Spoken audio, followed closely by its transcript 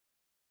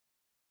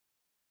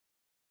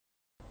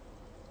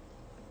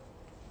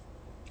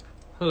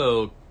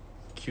Hello,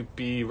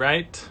 QP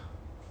Wright.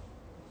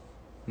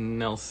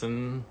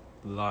 Nelson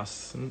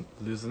Lawson,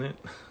 losing it.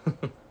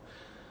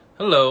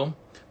 Hello.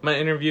 My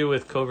interview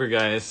with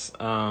Covergeist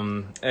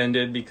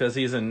ended because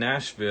he's in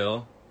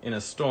Nashville in a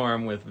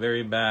storm with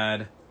very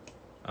bad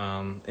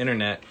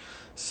internet.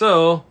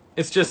 So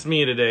it's just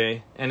me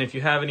today. And if you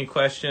have any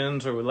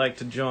questions or would like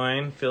to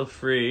join, feel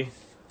free.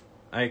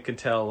 I could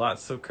tell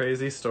lots of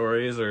crazy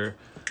stories or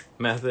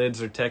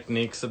methods or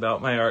techniques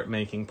about my art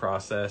making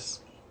process.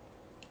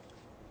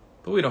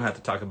 But we don't have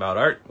to talk about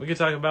art. We could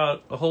talk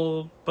about a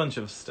whole bunch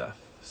of stuff.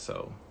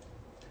 So,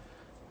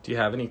 do you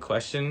have any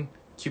question,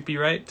 QP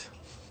Wright?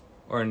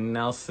 Or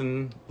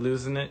Nelson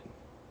losing it?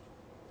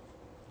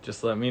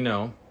 Just let me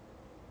know.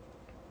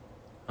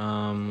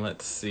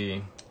 Let's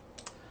see.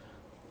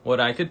 What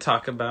I could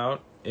talk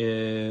about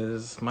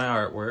is my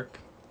artwork.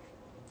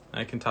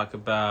 I can talk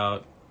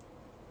about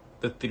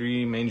the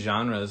three main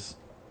genres.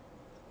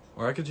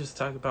 Or I could just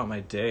talk about my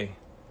day.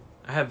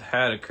 I have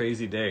had a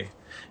crazy day.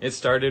 It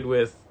started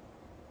with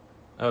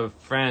a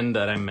friend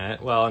that I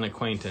met, well, an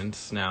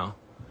acquaintance now.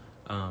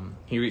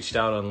 He reached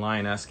out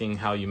online asking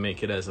how you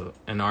make it as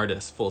an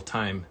artist full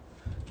time.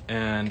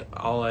 And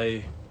all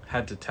I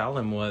had to tell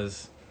him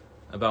was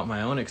about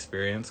my own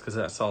experience, because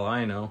that's all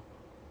I know.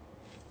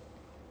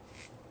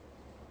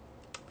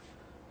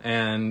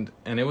 And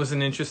it was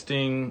an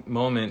interesting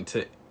moment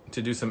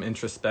to do some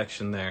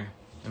introspection there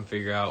and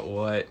figure out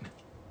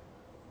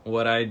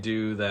what I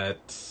do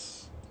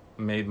that's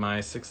made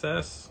my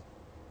success.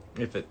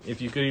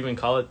 If you could even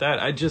call it that.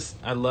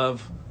 I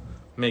love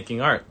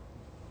making art.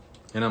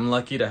 And I'm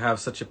lucky to have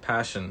such a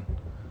passion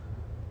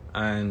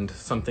and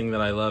something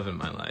that I love in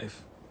my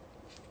life.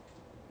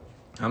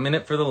 I'm in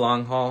it for the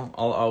long haul.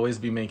 I'll always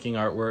be making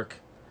artwork,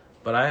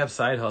 but I have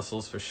side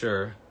hustles for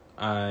sure.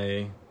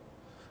 I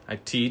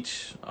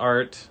teach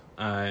art.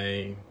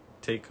 I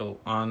take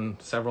on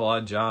several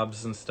odd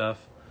jobs and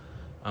stuff.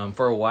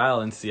 For a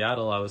while in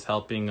Seattle, I was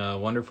helping a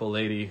wonderful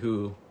lady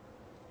who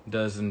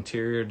does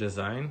interior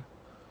design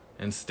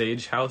and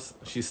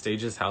she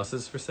stages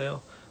houses for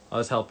sale. I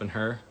was helping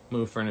her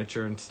move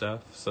furniture and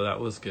stuff, so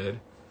that was good.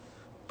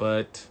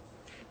 But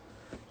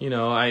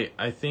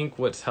I think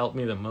what's helped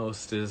me the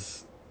most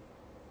is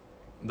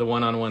the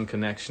one-on-one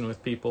connection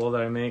with people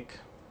that I make,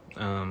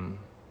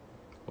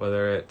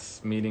 whether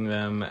it's meeting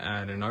them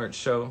at an art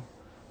show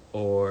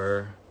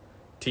or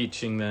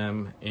teaching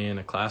them in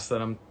a class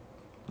that I'm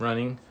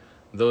running.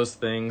 Those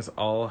things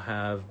all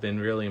have been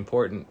really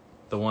important,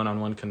 the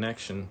one-on-one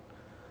connection.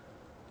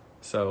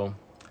 So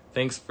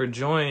thanks for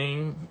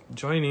joining.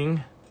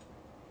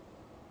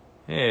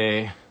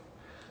 Hey,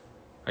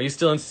 are you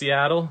still in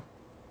Seattle,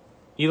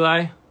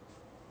 Eli?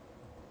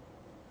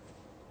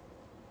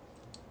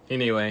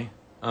 Anyway,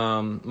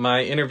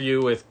 my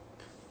interview with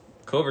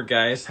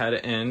Covergeist had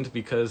to end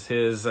because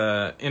his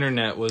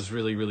internet was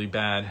really, really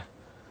bad.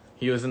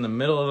 He was in the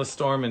middle of a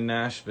storm in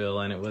Nashville,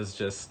 and it was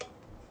just,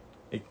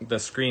 the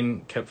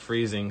screen kept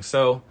freezing.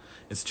 So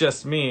it's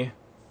just me,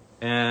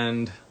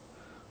 and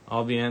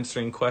I'll be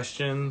answering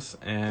questions.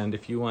 And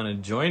if you want to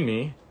join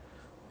me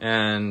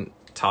and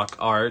talk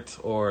art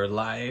or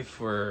life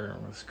or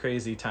this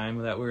crazy time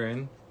that we're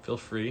in, feel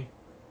free.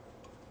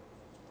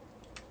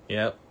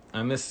 Yep,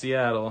 I miss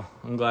Seattle.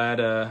 I'm glad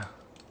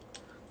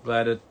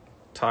to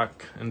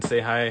talk and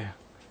say hi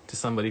to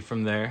somebody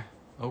from there.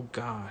 Oh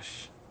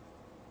gosh.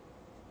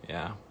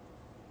 Yeah.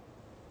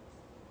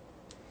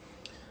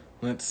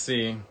 Let's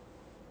see.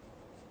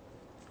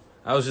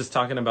 I was just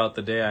talking about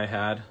the day I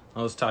had.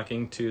 I was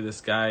talking to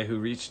this guy who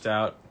reached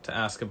out to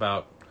ask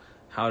about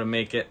how to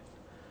make it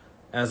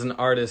as an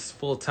artist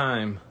full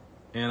time.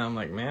 And I'm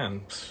like,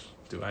 man,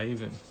 do I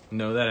even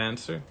know that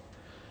answer?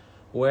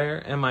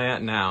 Where am I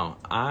at now?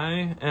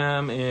 I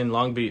am in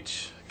Long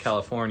Beach,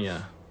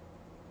 California.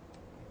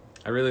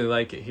 I really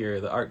like it here.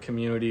 The art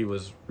community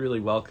was really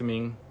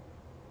welcoming.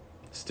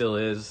 Still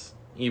is,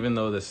 even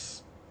though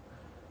this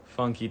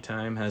funky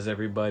time has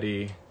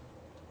everybody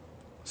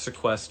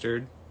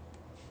sequestered.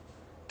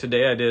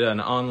 Today I did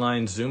an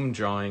online Zoom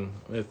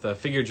drawing with a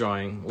figure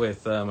drawing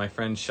with my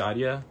friend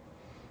Shadia.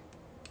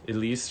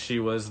 Elise,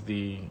 she was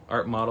the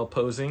art model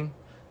posing.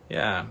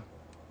 Yeah,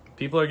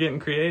 people are getting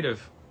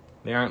creative.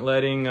 They aren't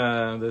letting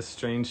this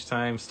strange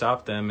time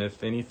stop them.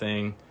 If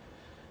anything,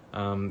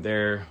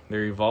 they're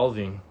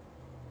evolving.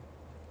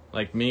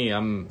 Like me,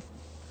 I'm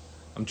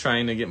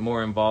trying to get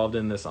more involved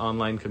in this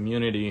online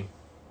community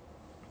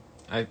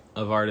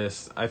of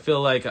artists. I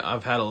feel like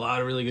I've had a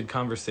lot of really good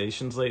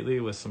conversations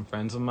lately with some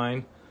friends of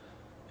mine,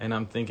 and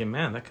I'm thinking,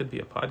 man, that could be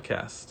a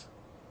podcast.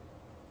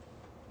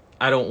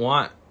 I don't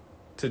want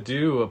to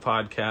do a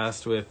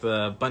podcast with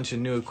a bunch of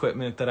new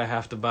equipment that I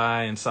have to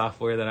buy and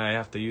software that I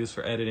have to use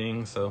for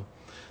editing, so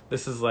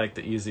this is like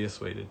the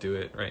easiest way to do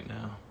it right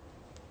now.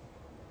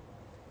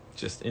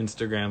 Just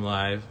Instagram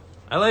Live.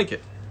 I like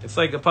it. It's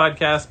like a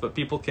podcast, but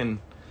people can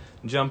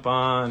jump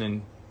on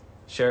and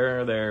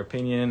share their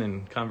opinion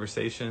and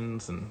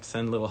conversations and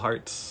send little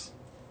hearts.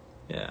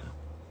 Yeah.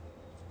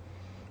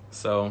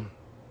 So,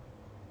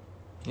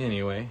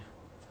 anyway,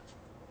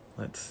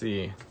 let's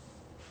see.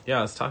 yeah,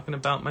 I was talking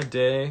about my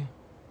day.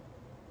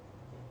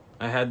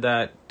 I had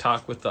that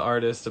talk with the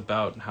artist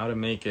about how to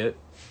make it.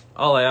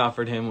 All I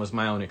offered him was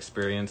my own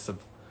experience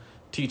of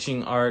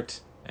teaching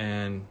art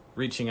and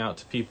reaching out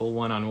to people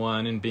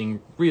one-on-one and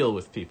being real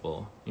with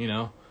people, you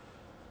know?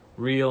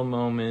 Real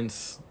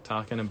moments,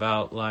 talking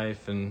about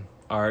life and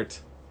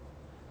art.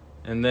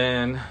 And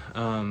then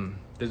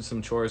did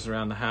some chores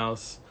around the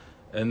house.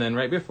 And then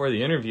right before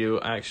the interview,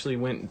 I actually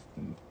went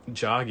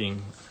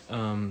jogging.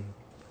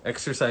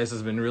 Exercise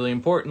has been really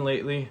important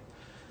lately.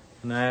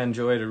 And I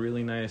enjoyed a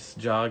really nice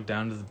jog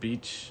down to the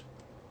beach.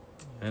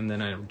 And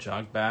then I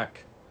jogged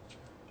back.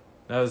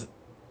 That's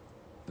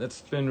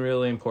been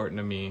really important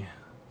to me.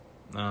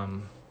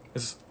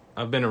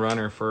 I've been a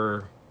runner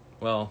for,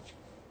 well,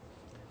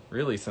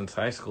 really since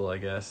high school, I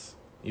guess,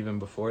 even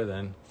before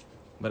then.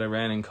 But I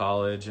ran in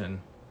college and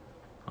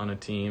on a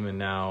team, and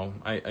now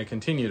I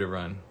continue to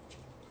run.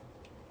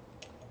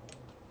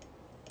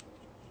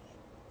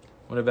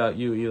 What about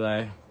you,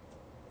 Eli?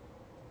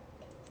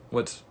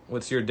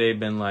 What's your day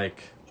been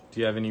like? Do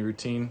you have any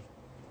routine?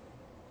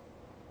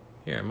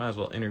 Here, I might as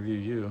well interview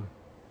you.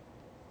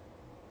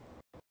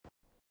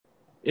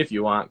 If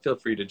you want, feel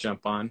free to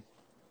jump on.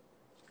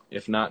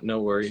 If not, no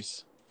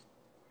worries.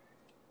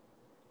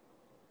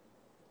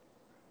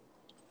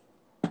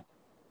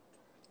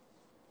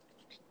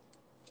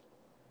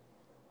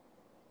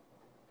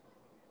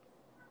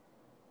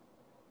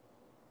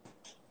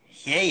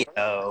 Hey,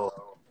 yo.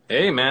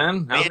 Hey,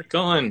 man, how's it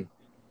going?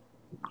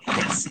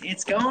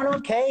 It's going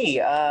okay.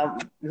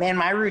 Man,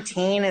 my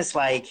routine is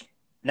like,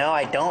 no,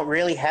 I don't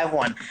really have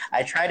one.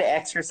 I try to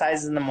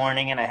exercise in the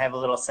morning and I have a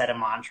little set of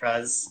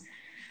mantras.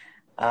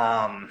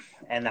 And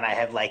then I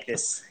have like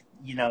this,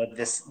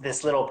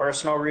 this little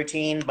personal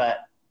routine,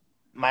 but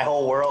my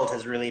whole world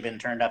has really been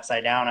turned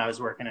upside down. I was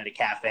working at a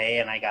cafe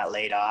and I got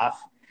laid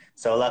off.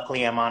 So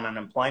luckily I'm on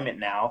unemployment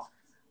now.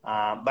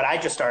 But I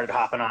just started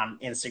hopping on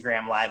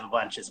Instagram Live a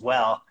bunch as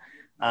well.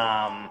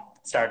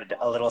 Started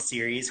a little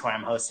series where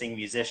I'm hosting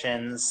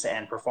musicians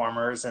and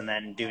performers and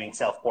then doing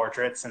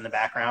self-portraits in the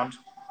background.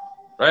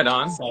 Right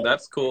on. So,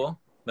 That's cool.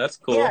 That's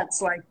cool. yeah,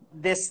 it's like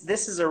this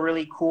is a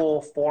really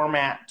cool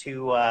format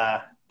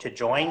to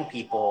join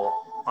people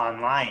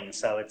online.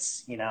 So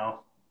it's,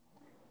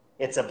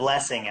 it's a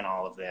blessing in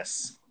all of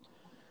this.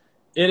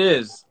 It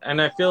is.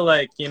 And I feel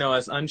like,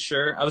 as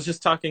unsure, I was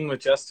just talking with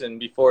Justin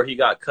before he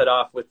got cut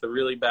off with the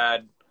really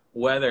bad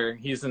weather.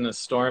 He's in a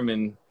storm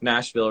in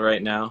Nashville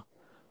right now.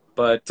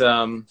 But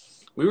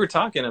we were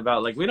talking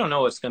about, like, we don't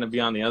know what's going to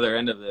be on the other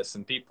end of this.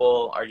 And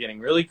people are getting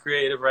really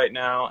creative right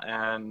now.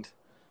 And,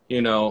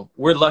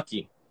 we're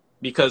lucky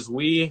because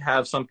we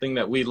have something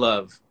that we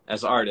love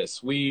as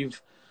artists.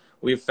 We've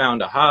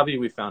found a hobby,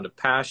 we found a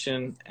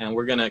passion, and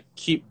we're going to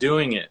keep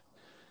doing it.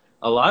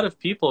 A lot of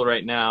people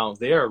right now,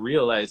 they are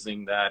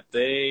realizing that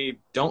they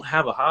don't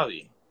have a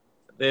hobby.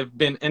 They've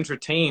been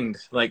entertained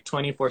like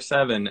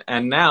 24/7,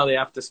 and now they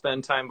have to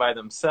spend time by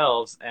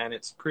themselves, and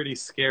it's pretty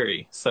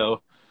scary.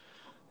 So,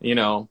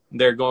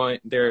 they're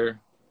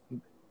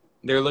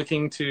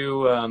looking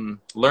to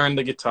learn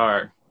the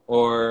guitar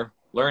or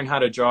learn how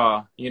to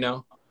draw,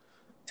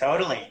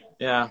 Totally.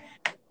 Yeah.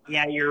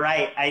 Yeah, you're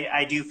right.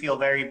 I do feel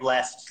very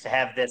blessed to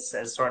have this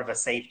as sort of a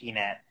safety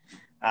net.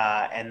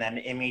 And then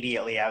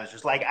immediately I was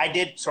just like, I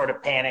did sort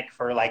of panic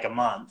for like a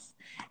month.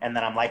 And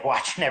then I'm like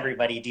watching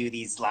everybody do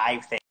these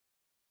live things.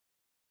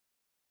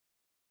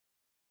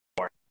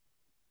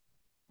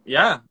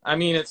 Yeah. I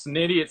mean, it's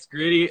nitty, it's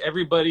gritty.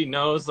 Everybody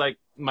knows, like,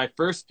 my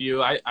first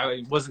few,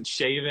 I wasn't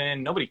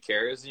shaven. Nobody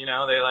cares, they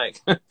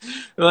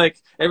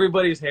like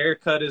everybody's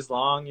haircut is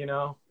long,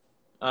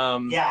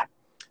 Yeah.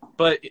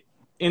 But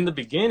in the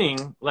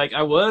beginning, like,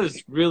 I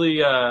was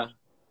really,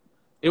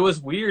 it was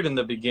weird in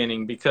the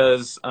beginning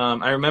because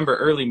I remember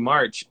early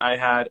March I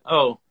had,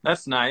 oh,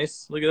 that's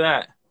nice. Look at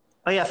that.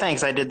 Oh yeah,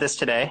 thanks. I did this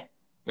today.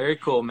 Very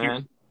cool,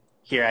 man.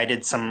 Here, I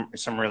did some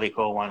really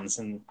cool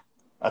ones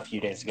a few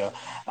days ago.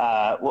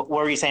 What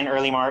were you saying?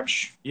 Early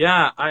March?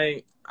 Yeah,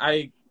 I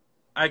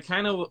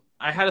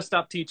had to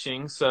stop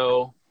teaching,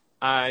 so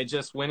I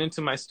just went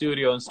into my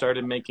studio and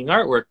started making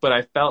artwork. But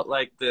I felt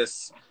like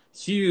this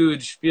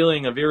huge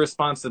feeling of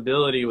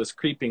irresponsibility was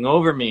creeping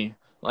over me,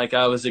 like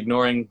I was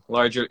ignoring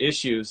larger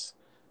issues.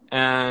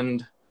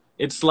 And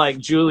it's like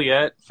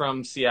Juliet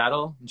from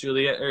Seattle,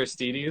 Juliet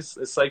Aristides.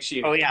 It's like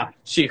she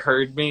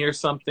heard me or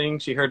something.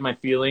 She heard my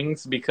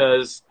feelings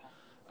because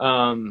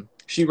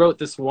she wrote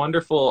this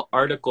wonderful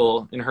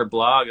article in her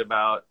blog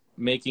about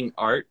making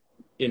art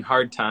in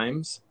hard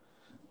times.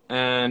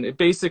 And it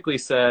basically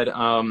said,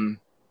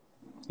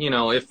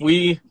 if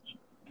we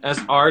as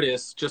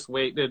artists just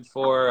waited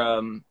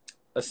for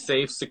a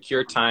safe,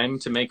 secure time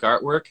to make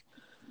artwork,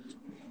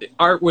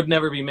 art would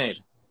never be made,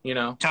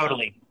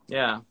 Totally.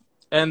 Yeah.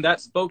 And that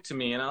spoke to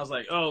me, and I was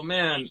like, oh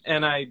man.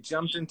 And I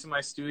jumped into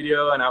my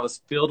studio and I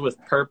was filled with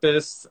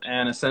purpose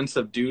and a sense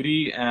of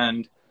duty,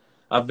 and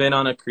I've been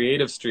on a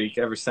creative streak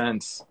ever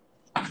since.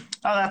 Oh,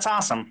 that's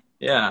awesome.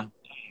 Yeah.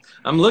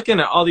 I'm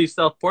looking at all these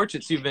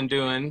self-portraits you've been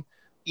doing.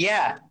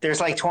 Yeah, there's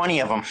like 20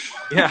 of them.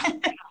 Yeah.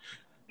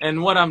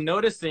 And what I'm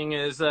noticing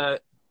is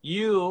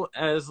you,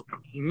 as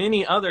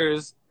many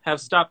others, have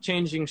stopped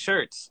changing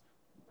shirts.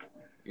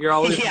 You're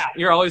always Yeah.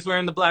 you're always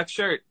wearing the black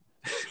shirt.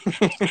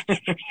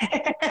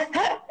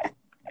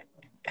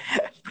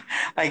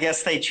 I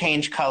guess they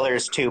change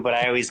colors too, but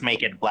I always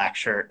make it black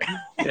shirt.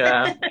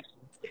 Yeah,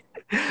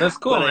 that's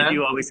cool, But I man.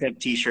 do always have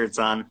t-shirts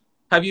on.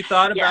 Have you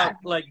thought Yeah.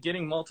 about like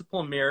getting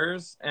multiple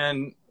mirrors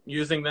and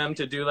using them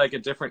to do like a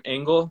different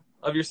angle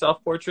of your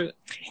self-portrait?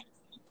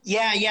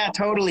 Yeah,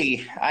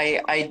 totally.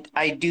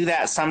 I do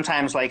that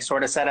sometimes, like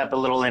sort of set up a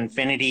little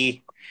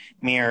infinity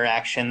mirror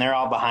action. They're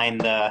all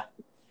behind the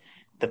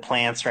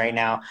plants right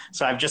now.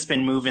 So I've just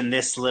been moving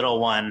this little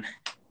one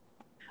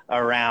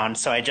around.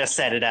 So I just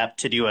set it up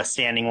to do a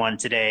standing one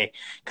today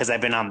because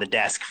I've been on the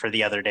desk for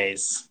the other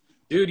days.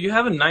 Dude, you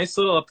have a nice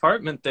little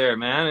apartment there,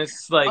 man.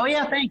 It's like, Oh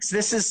yeah, thanks.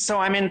 So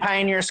I'm in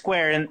Pioneer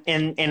Square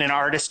in an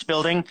artist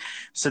building.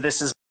 So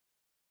this is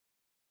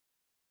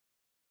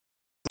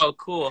oh,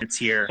 cool. it's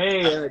here.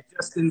 Hey,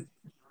 Justin.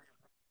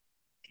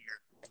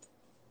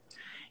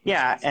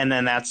 Yeah, and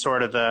then that's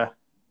sort of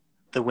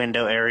the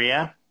window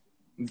area.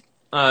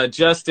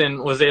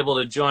 Justin was able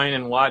to join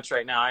and watch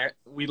right now.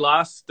 We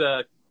lost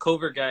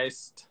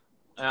Covergeist.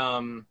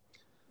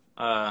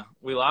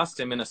 We lost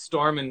him in a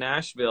storm in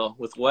Nashville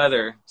with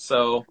weather.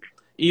 So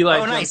Eli.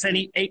 Oh, nice. And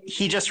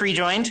he just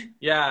rejoined?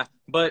 Yeah,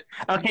 but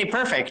okay,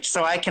 perfect.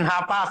 So I can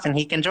hop off and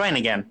he can join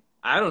again.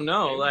 I don't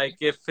know, like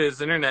if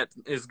his internet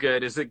is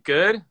good. Is it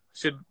good?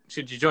 Should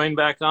you join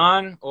back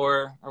on,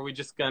 or are we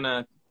just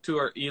gonna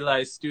tour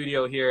Eli's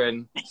studio here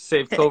and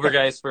save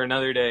Covergeist for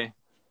another day?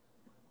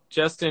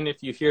 Justin,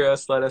 if you hear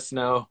us, let us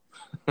know.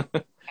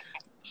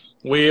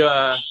 We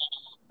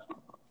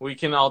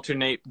can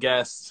alternate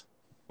guests.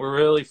 We're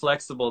really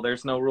flexible.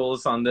 There's no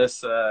rules on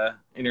this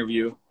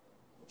interview.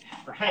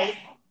 Right?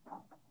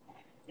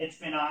 It's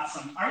been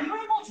awesome. Are you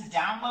able to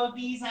download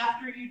these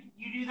after you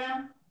do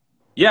them?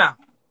 Yeah,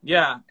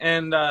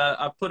 and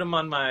I put them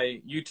on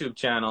my YouTube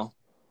channel.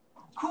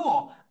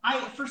 Cool.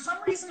 For some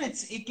reason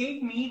it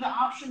gave me the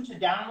option to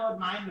download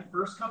mine the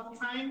first couple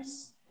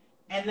times,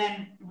 and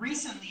then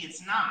recently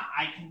it's not.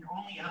 I can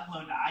only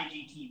upload to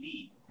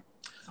IGTV.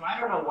 So I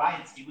don't know why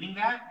it's doing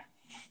that.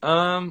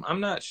 I'm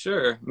not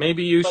sure.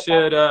 Maybe you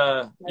should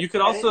you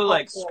could also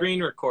like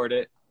screen record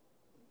it,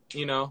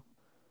 you know.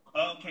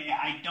 Okay,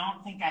 I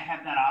don't think I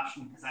have that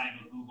option because I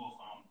have a Google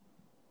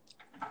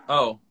phone.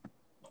 Oh,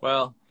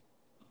 well,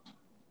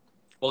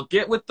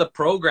 get with the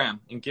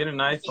program and get an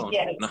iPhone.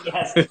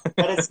 Yes.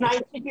 But it's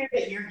nice to hear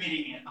that you're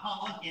getting it.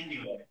 I'll look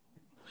into it.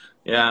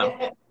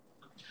 Yeah.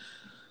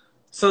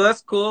 So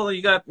that's cool.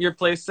 You got your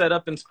place set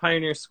up in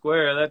Pioneer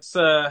Square. That's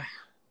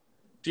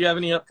do you have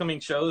any upcoming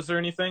shows or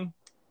anything?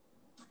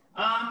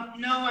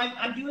 No,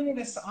 I'm doing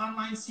this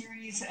online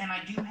series, and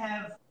I do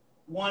have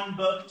one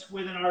booked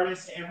with an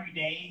artist every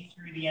day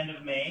through the end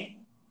of May.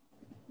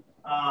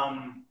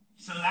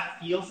 So that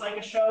feels like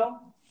a show.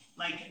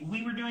 Like,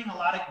 we were doing a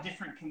lot of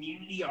different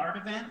community art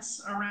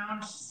events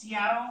around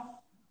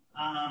Seattle,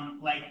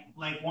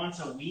 like once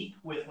a week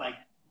with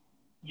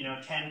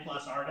 10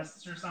 plus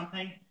artists or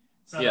something.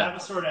 So Yeah. That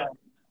was sort of,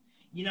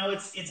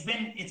 it's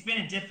been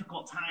a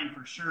difficult time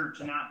for sure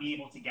to not be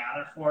able to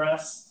gather for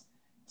us.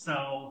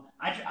 So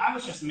I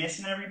was just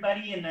missing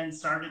everybody, and then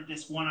started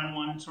this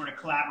one-on-one sort of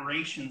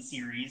collaboration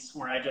series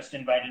where I just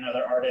invite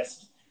another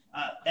artist,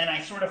 and I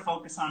sort of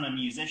focus on a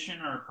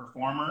musician or a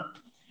performer,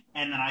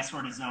 and then I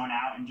sort of zone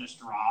out and just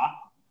draw.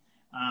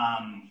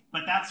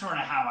 But that's sort of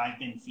how I've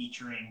been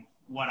featuring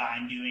what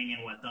I'm doing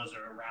and what those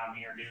are around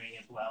me are doing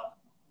as well.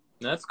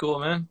 That's cool,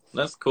 man.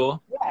 That's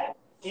cool. Yeah,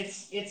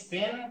 it's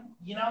been,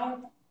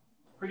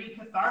 pretty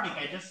cathartic.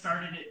 I just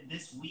started it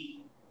this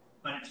week,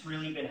 but it's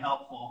really been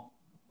helpful.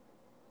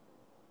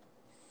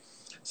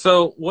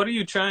 So, what are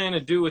you trying to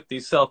do with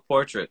these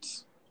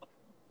self-portraits?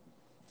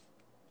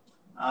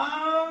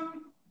 I don't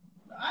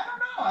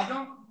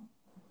know.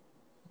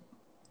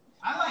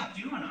 I like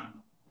doing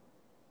them.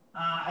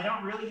 I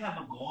don't really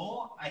have a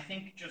goal. I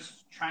think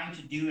just trying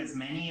to do as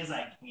many as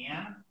I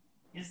can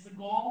is the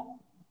goal.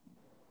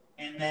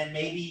 And then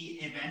maybe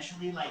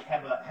eventually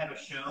have a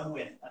show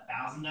with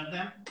 1,000 of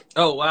them.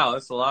 Oh, wow,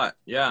 that's a lot.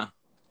 Yeah.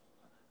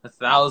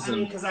 1,000. I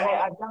mean, because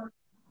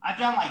I've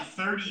done like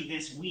 30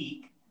 this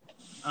week.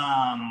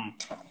 And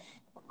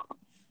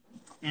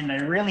I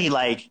really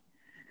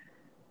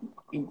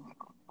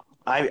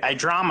I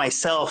draw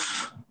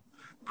myself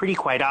pretty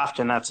quite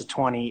often. That's a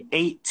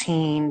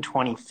 2018,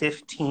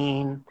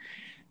 2015,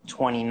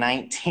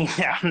 2019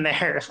 down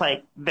there.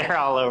 Like, they're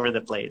all over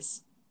the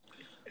place.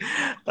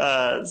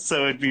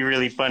 So it'd be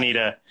really funny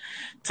to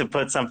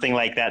put something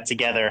like that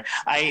together.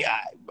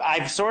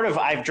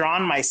 I've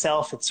drawn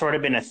myself. It's sort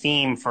of been a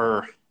theme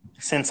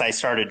since I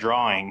started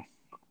drawing.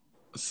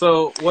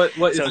 So what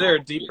is there a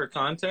deeper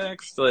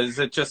context? Is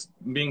it just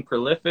being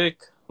prolific?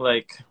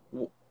 Like,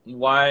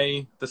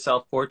 why the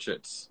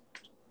self-portraits?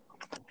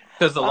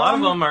 Because a lot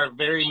of them are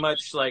very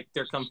much like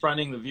they're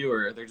confronting the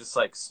viewer. They're just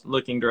like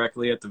looking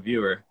directly at the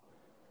viewer.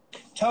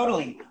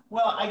 Totally.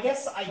 Well, I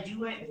guess I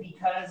do it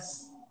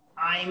because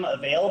I'm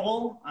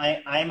available.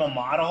 I'm a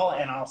model,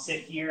 and I'll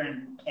sit here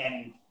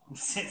and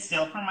sit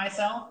still for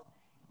myself,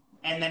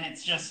 and then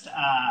it's just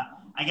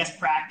I guess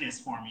practice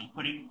for me,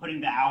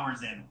 putting the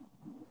hours in.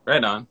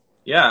 Right on.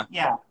 Yeah.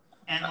 Yeah,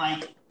 and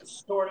like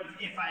sort of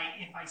if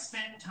I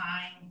spend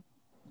time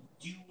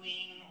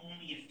doing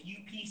only a few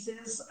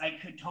pieces, I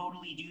could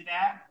totally do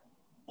that,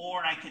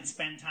 or I could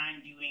spend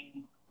time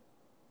doing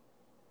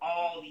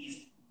all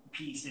these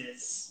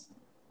pieces,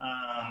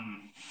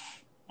 and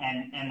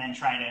then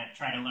try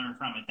to learn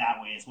from it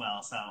that way as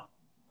well. So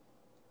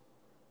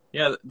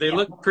Yeah, they yeah.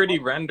 look pretty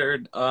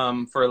rendered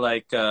for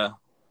like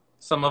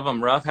some of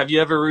them rough. Have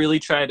you ever really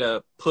tried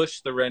to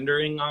push the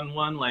rendering on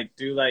one, like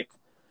do like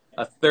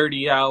a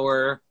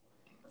 30-hour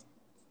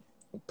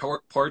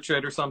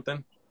portrait or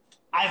something?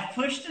 I've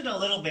pushed it a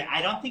little bit.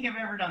 I don't think I've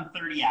ever done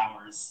 30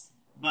 hours,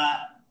 but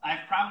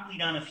I've probably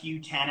done a few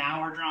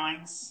 10-hour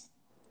drawings.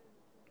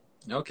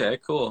 Okay,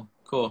 cool.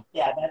 Cool.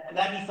 Yeah,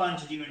 that'd be fun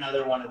to do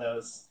another one of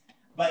those.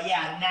 But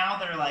yeah, now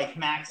they're like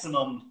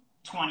maximum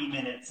 20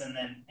 minutes, and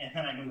then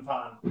I move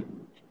on.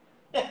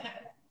 I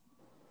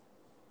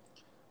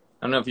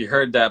don't know if you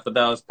heard that, but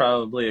that was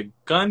probably a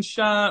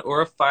gunshot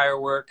or a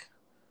firework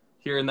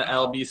here in the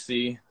Uh-oh.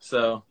 LBC.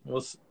 So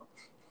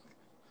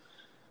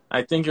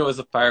I think it was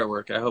a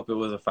firework. I hope it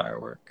was a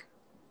firework.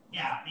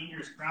 Yeah,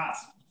 fingers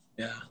crossed.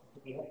 Yeah.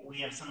 We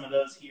have some of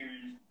those here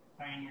in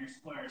Pioneer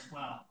Square as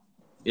well.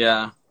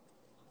 Yeah.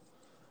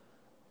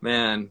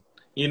 Man,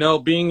 you know,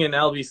 being in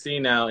LBC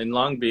now in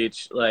Long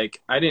Beach,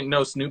 like I didn't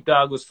know Snoop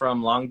Dogg was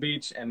from Long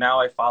Beach, and now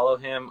I follow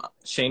him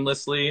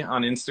shamelessly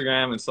on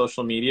Instagram and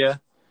social media.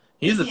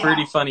 He's a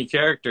pretty funny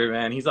character,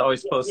 man. He's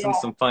always posting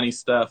some funny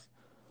stuff.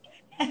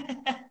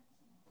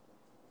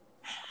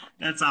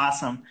 That's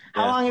awesome.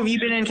 How Yeah. long have you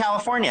been in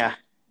California?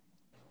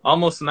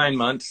 Almost 9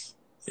 months.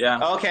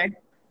 Yeah. Okay.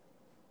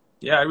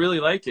 Yeah, I really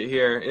like it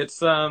here. It's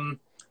the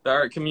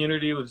art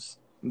community was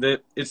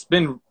that it's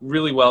been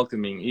really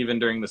welcoming even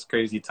during this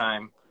crazy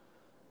time.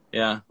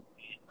 Yeah.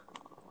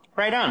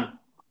 Right on.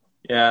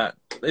 Yeah.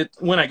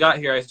 When I got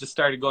here, I just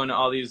started going to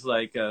all these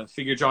like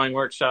figure drawing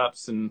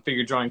workshops and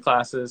figure drawing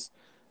classes.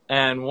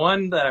 And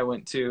one that I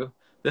went to,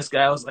 this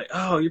guy was like,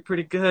 "Oh, you're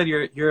pretty good.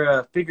 You're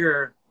a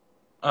figure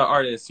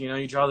artist. You know,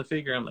 you draw the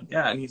figure." I'm like,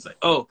 "Yeah." And he's like,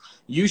 "Oh,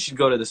 you should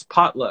go to this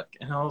potluck."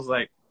 And I was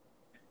like,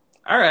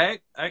 "All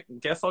right, I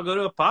guess I'll go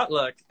to a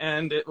potluck."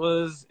 And it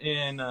was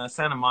in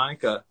Santa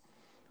Monica.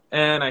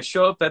 And I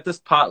show up at this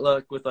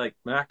potluck with like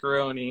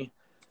macaroni,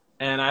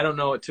 and I don't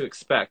know what to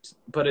expect.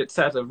 But it's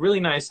at a really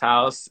nice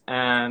house,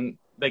 and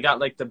they got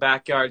like the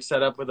backyard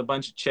set up with a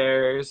bunch of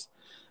chairs.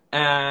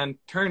 And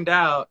turned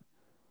out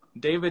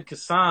David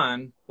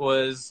Kassan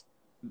was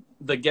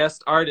the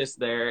guest artist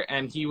there,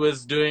 and he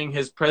was doing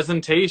his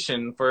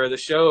presentation for the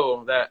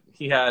show that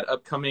he had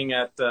upcoming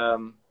at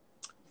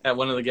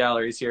one of the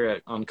galleries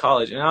here on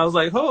college. And I was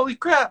like, holy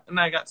crap. And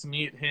I got to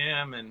meet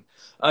him and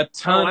a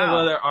ton of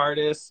other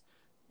artists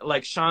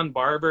like Sean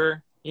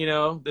Barber, you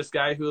know, this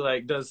guy who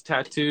like does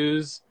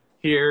tattoos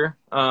here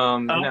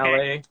in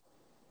LA.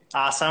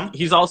 Awesome.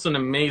 He's also an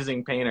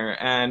amazing painter.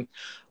 And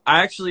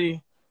I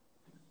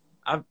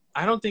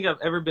don't think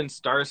I've ever been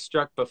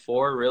starstruck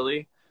before,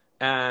 really.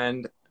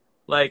 And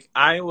like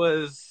I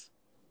was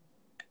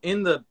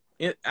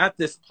at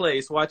this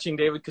place watching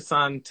David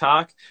Kassan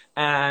talk,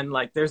 and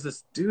like there's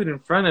this dude in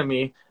front of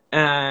me,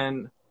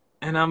 and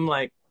I'm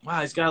like,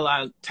 wow, he's got a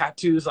lot of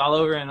tattoos all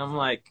over, and I'm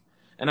like,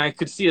 and I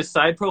could see his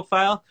side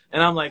profile,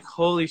 and I'm like,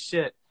 holy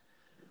shit,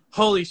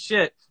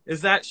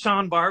 is that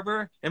Sean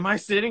Barber? Am I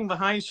sitting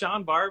behind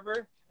Sean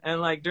Barber?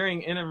 And like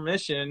during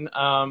intermission,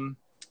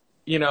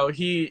 you know,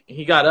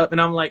 he got up,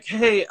 and I'm like,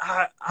 hey,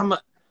 I'm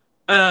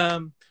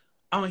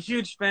a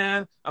huge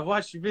fan. I've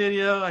watched your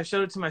video. I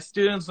showed it to my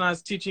students when I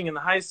was teaching in the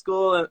high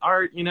school and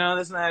art, you know,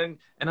 this and that.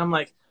 And I'm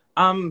like,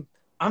 I'm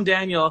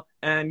Daniel,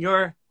 and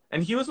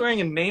he was wearing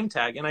a name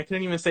tag, and I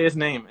couldn't even say his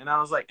name. And I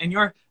was like, and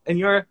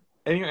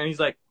he's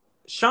like,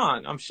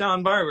 Sean, I'm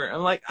Sean Barber.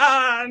 I'm like,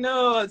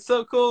 no, it's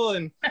so cool.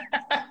 And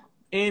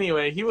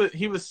anyway, he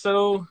was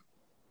so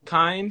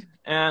kind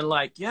and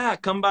like, yeah,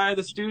 come by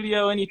the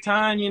studio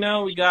anytime, you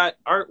know, we got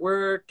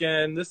artwork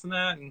and this and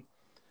that. And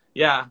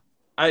yeah,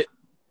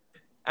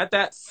 at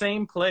that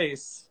same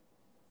place,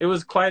 it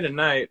was quite a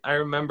night. I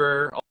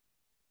remember,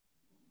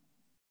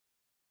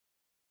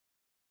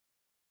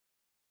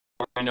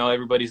 I know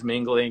everybody's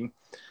mingling.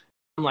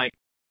 I'm like,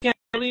 I can't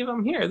believe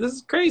I'm here. This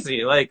is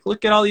crazy. Like,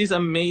 look at all these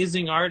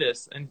amazing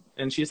artists.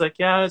 And she's like,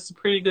 yeah, it's a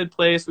pretty good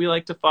place. We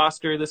like to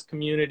foster this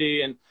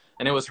community. And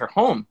it was her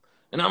home.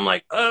 And I'm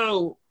like,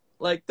 oh,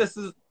 like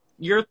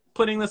you're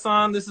putting this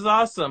on. This is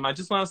awesome. I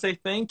just want to say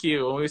thank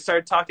you. And we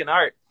started talking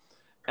art.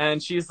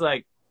 And she's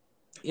like,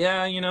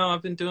 yeah, you know,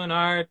 I've been doing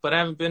art, but I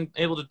haven't been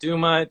able to do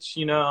much,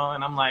 you know.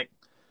 And I'm like,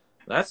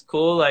 that's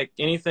cool. Like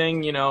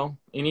anything, you know,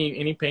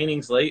 any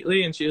paintings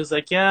lately? And she was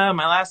like, yeah,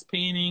 my last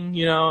painting,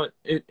 you know,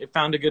 it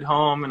found a good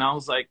home. And I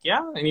was like,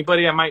 yeah,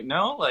 anybody I might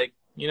know? Like,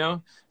 you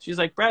know, she's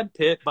like, Brad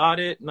Pitt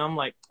bought it. And I'm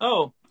like,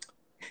 oh,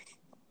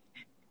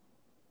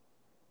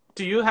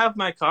 do you have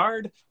my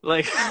card?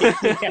 Like,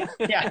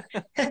 yeah.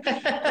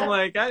 I'm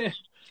like,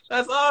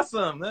 that's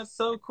awesome. That's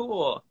so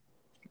cool.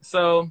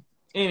 So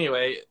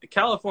anyway,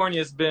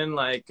 California's been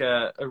like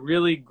a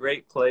really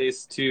great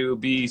place to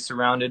be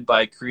surrounded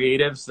by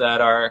creatives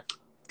that are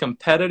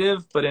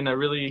competitive, but in a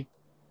really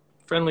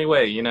friendly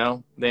way. You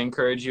know, they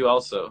encourage you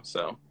also,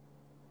 so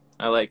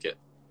I like it.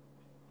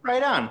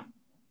 Right on.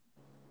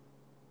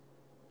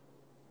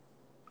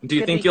 Do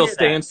you Good to think you'll hear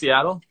stay that. in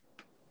Seattle?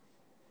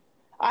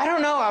 I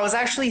don't know. I was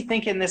actually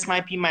thinking this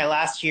might be my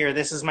last year.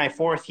 This is my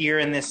 4th year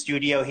in this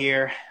studio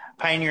here.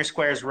 Pioneer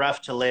Square is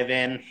rough to live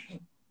in,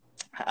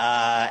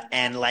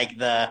 and like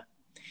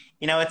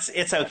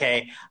it's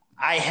okay.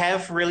 I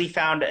have really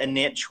found a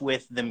niche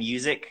with the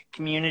music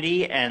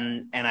community,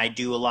 and I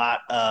do a lot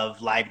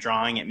of live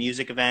drawing at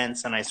music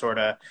events, and I sort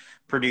of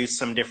produce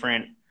some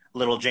different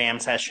little jam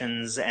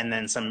sessions, and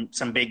then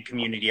some big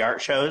community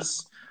art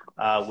shows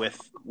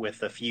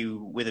with a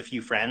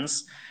few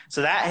friends.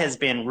 So that has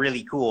been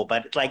really cool.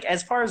 But like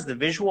as far as the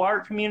visual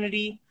art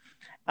community,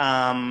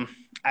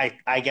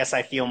 I guess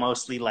I feel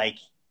mostly like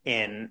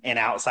an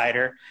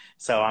outsider.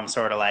 So I'm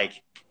sort of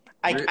like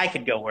I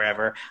could go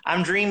wherever.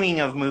 I'm dreaming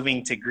of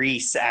moving to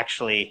Greece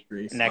actually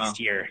Greece, wow. next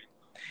year.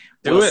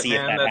 Do We'll it, see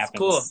if man. that That's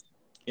cool. happens.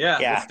 Yeah,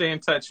 we'll Yeah, stay in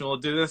touch and we'll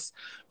do this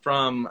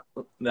from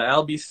the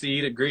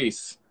LBC to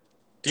Greece.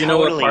 Do you know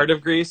what totally. part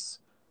of Greece?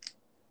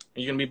 Are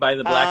you gonna be by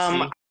the Black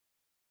Um, Sea?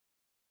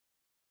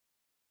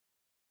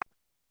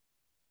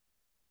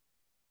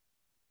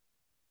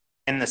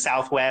 in the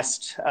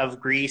southwest of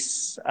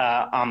Greece,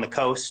 on the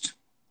coast.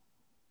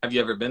 Have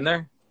you ever been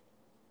there?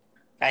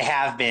 I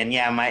have been.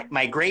 Yeah,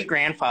 my great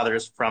grandfather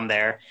is from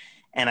there,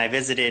 and I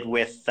visited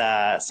with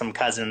some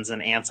cousins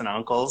and aunts and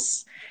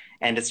uncles,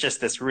 and it's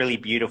just this really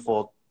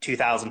beautiful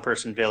 2,000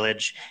 person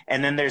village.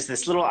 And then there's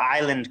this little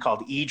island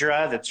called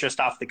Idra that's just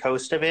off the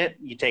coast of it.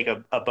 You take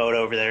a boat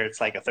over there.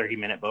 It's like a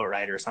 30-minute boat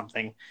ride or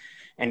something.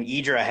 And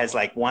Idra has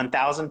like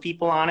 1,000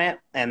 people on it,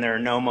 and there are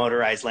no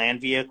motorized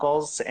land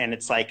vehicles. And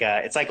it's like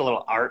a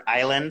little art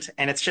island,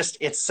 and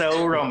it's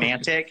so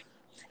romantic.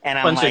 And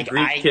I'm Bunch of like,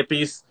 Greek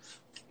hippies.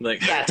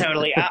 Like, yeah,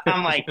 totally.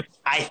 I'm like,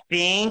 I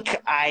think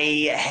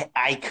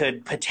I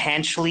could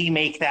potentially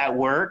make that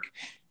work.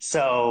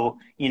 So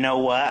you know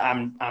what?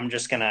 I'm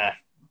just gonna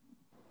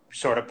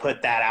sort of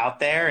put that out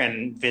there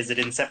and visit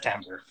in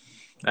September.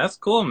 that's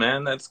cool,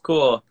 man. That's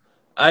cool.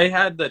 I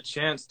had the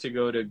chance to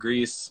go to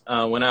Greece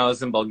when I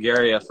was in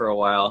Bulgaria for a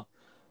while.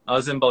 I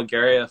was in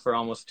Bulgaria for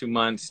almost 2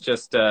 months,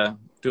 just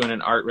doing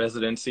an art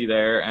residency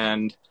there,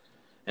 and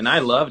I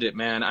loved it,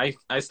 man.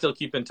 I still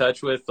keep in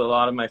touch with a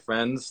lot of my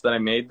friends that I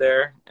made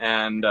there,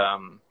 and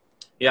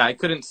yeah, I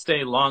couldn't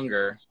stay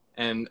longer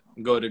and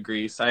go to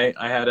Greece. I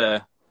had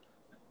a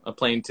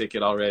plane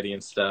ticket already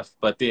and stuff,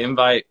 but the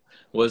invite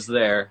was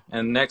there,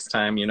 and next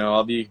time, you know,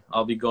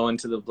 I'll be going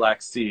to the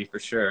Black Sea for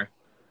sure.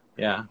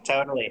 Yeah,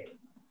 Totally.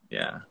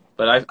 yeah.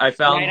 But I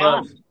found Right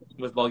love on.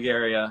 with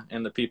Bulgaria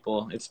and the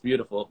people. It's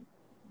beautiful.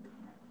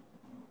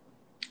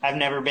 I've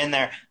never been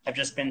there. I've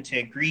just been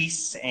to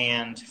Greece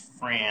and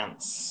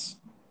France.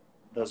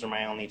 Those are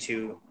my only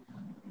 2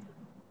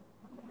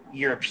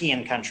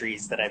 European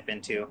countries that I've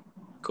been to. And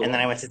Cool. then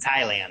I went to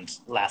Thailand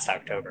last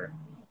October.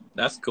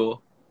 That's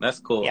cool. That's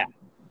cool. Yeah.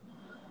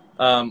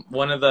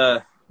 One of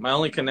my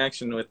only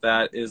connection with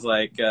that is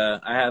like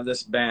I have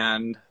this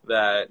band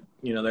that,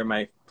 you know,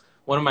 they're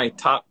one of my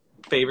top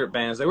favorite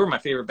bands. They were my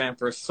favorite band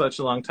for such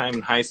a long time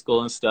in high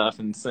school and stuff,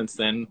 and since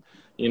then,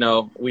 you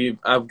know,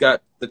 I've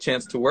got the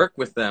chance to work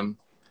with them,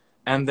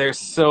 and they're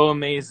so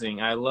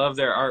amazing. I love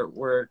their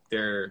artwork,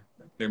 their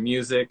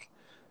music,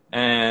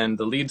 and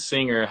the lead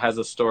singer has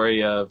a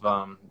story of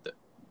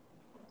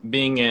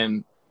being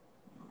in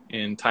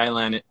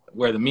Thailand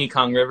where the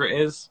Mekong River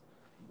is,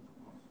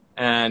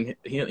 and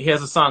he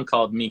has a song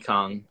called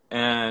Mekong.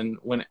 And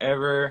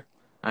whenever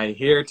I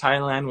hear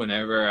Thailand,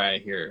 whenever I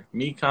hear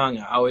Mekong,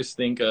 I always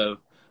think of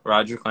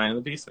Roger Clyne and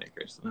the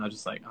Peacemakers. And I was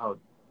just like, oh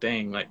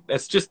dang, like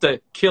that's just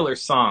a killer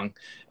song,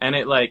 and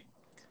it like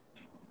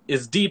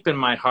is deep in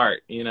my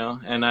heart, you know,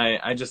 and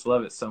I just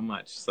love it so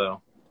much.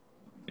 So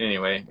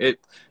anyway,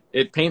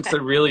 it paints a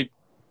really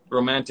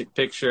romantic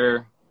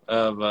picture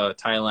of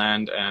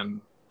Thailand,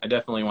 and I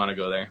definitely want to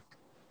go there.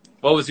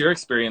 What was your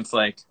experience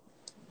like?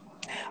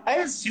 It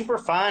was super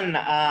fun.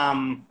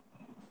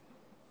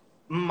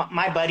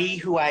 My buddy,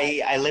 who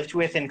I lived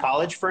with in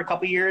college for a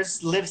couple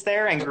years, lives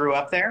there and grew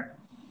up there.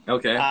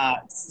 Okay.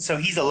 So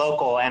he's a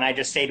local, and I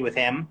just stayed with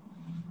him.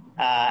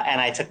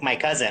 And I took my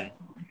cousin,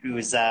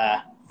 who's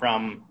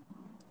from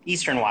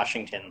Eastern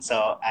Washington.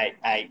 So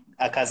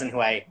a cousin who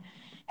I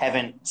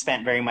haven't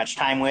spent very much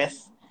time with.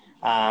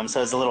 So it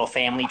was a little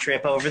family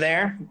trip over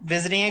there,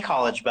 visiting a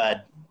college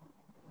bud.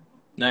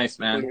 Nice,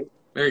 man.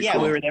 Very Yeah,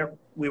 cool.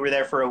 We were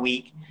there for a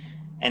week,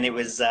 and it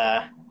was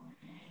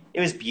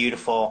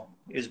beautiful.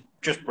 It was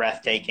just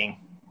breathtaking.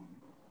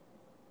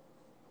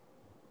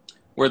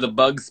 Were the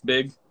bugs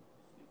big?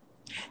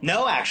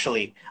 No,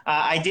 actually,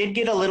 I did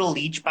get a little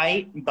leech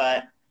bite,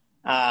 but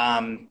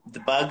the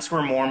bugs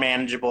were more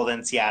manageable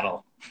than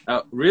Seattle.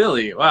 Oh,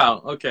 really?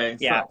 Wow. Okay.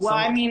 Yeah. Well,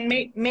 I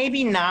mean,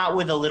 maybe not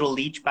with a little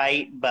leech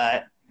bite,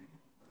 but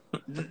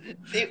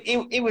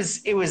it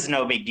was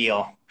no big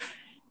deal.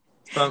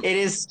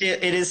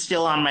 It is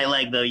still on my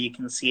leg though. You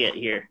can see it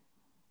here.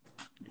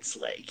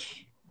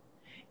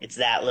 It's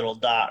that little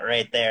dot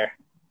right there.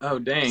 Oh,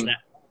 dang.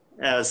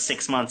 That was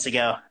 6 months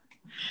ago.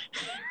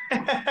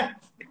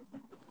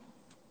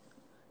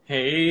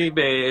 Hey,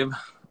 babe.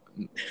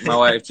 My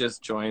wife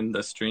just joined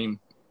the stream.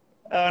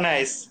 Oh,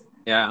 nice.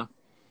 Yeah.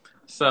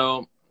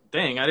 So,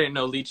 dang, I didn't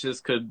know leeches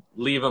could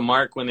leave a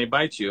mark when they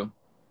bite you.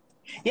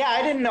 Yeah,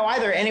 I didn't know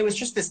either. And it was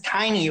just this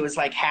tiny, it was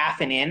like half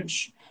an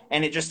inch.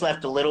 And it just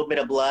left a little bit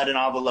of blood. And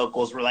all the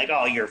locals were like,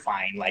 oh, you're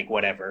fine. Like,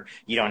 whatever.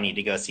 You don't need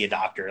to go see a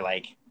doctor.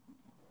 Like,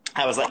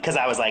 because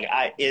I was like,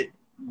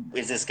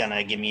 is this going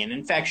to give me an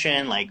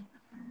infection? Like,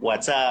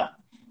 what's up?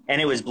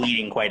 And it was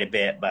bleeding quite a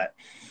bit, but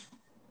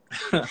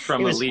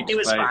From a leech bite. It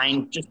was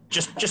fine.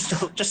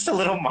 Just a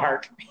little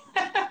mark.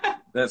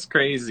 That's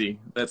crazy.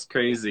 That's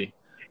crazy.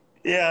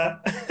 Yeah.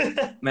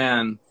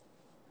 Man,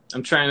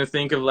 I'm trying to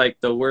think of like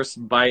the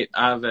worst bite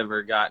I've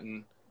ever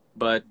gotten,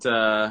 but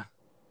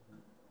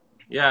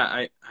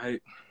yeah,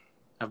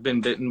 I've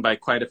been bitten by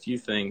quite a few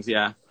things.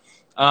 Yeah.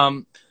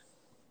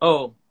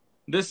 Oh,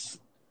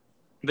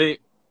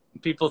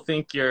 people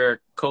think you're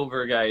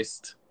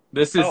Covergeist.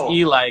 This is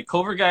Eli.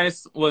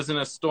 Covergeist was in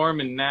a storm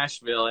in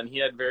Nashville, and he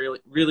had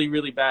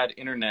really bad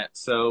internet,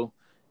 so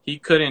he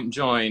couldn't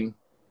join.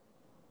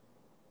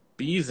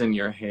 Bees in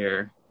your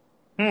hair.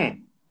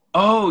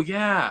 Oh,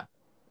 yeah.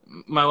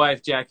 My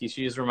wife, Jackie,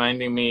 she's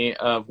reminding me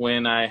of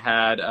when I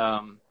had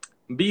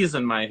bees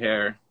in my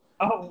hair.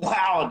 Oh,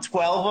 wow.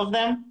 12 of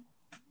them?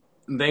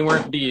 They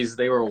weren't bees.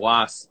 They were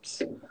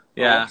wasps.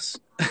 Yeah.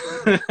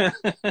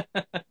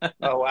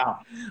 Oh, wow.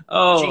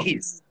 Oh,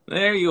 jeez.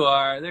 There you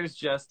are. There's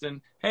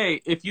Justin.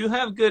 Hey, if you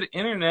have good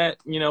internet,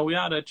 we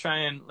ought to try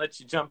and let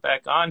you jump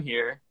back on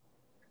here.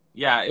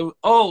 Yeah.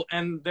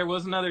 And there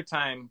was another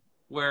time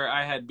where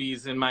I had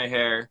bees in my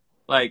hair.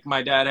 Like,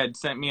 my dad had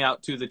sent me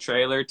out to the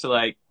trailer to,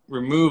 like,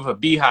 remove a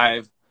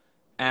beehive.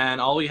 And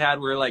all we had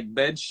were, like,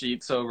 bed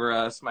sheets over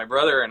us, my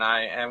brother and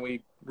I. And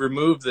we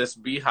removed this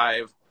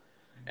beehive.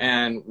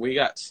 And we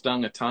got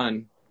stung a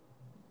ton,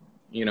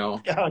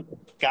 Oh,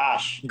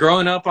 gosh.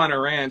 Growing up on a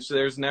ranch,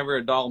 there's never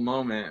a dull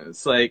moment.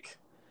 It's like,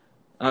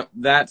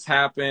 that's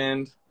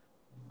happened.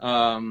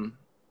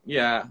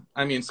 Yeah,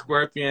 I mean,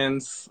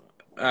 scorpions.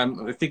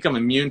 I think I'm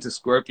immune to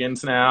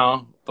scorpions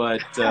now.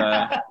 But,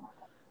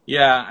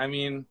 yeah, I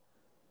mean,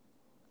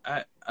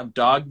 a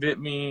dog bit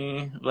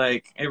me.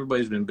 Like,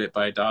 everybody's been bit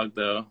by a dog,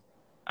 though.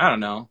 I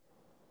don't know.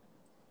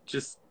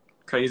 Just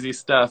crazy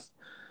stuff.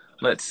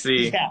 Let's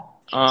see. Yeah.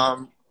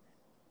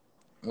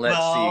 Let's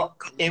see.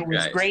 It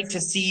was great to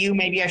see you.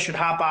 Maybe I should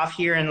hop off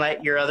here and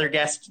let your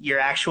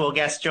actual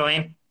guest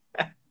join.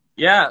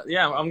 Yeah.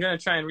 I'm going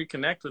to try and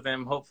reconnect with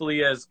him. Hopefully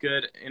he has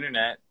good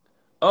internet.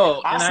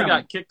 Oh, awesome. And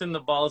I got kicked in the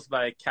balls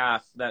by a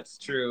calf. That's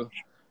true.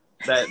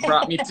 That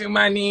brought me to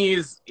my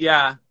knees.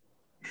 Yeah.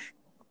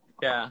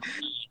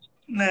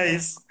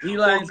 Nice.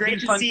 Eli, it's great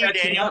to see you,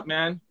 Daniel. Up,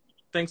 man.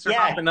 Thanks for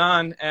hopping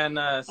on and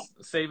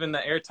saving the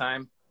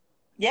airtime.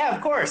 Yeah,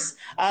 of course.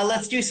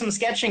 Let's do some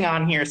sketching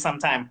on here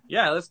sometime.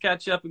 Yeah, let's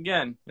catch up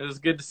again. It was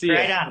good to see you.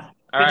 Right on.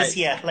 Good to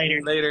see you.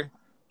 Later.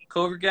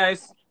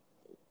 Covergeist,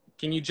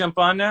 can you jump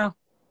on now?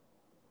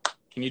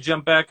 Can you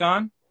jump back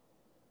on?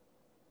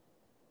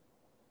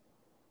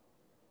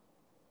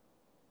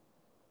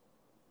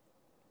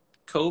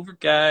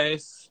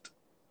 Covergeist.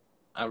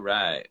 All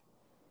right.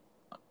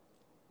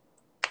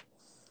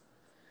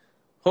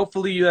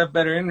 Hopefully you have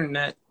better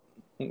internet.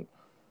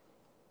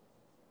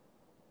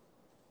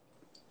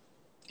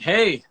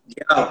 Hey.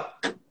 Yo,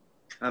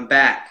 I'm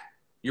back.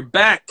 You're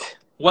back.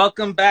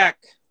 Welcome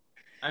back.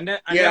 I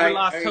never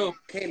lost hope.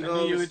 Came I home,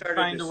 knew you would started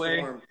find the a way.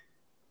 storm.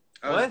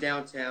 I was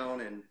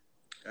downtown, and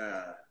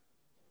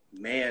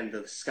man,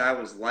 the sky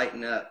was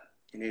lighting up,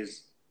 and it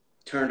was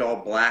turned all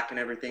black and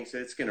everything. So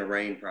it's gonna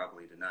rain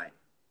probably tonight.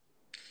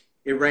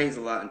 It rains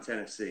a lot in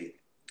Tennessee,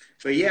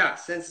 but yeah,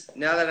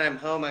 now that I'm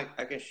home, I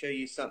can show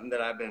you something that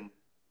I've been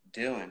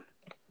doing.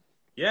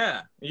 Yeah,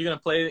 are you gonna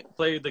play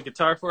the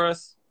guitar for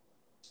us?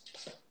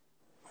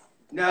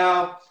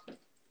 No.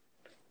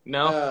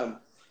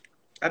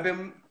 I've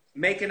been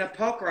making a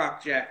punk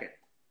rock jacket.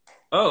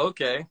 Oh,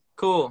 okay.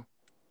 Cool.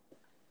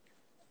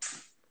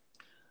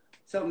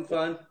 Something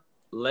fun.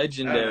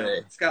 Legendary.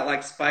 It's got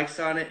like spikes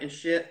on it and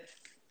shit.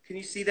 Can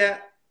you see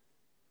that?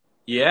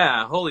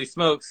 Yeah, holy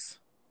smokes.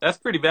 That's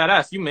pretty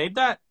badass. You made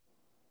that?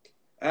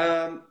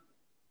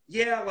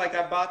 Yeah, like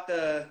I bought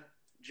the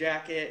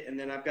jacket and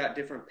then I've got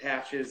different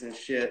patches and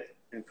shit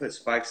and put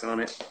spikes on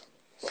it.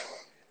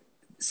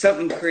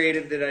 Something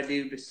creative that I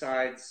do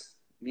besides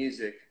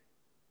music.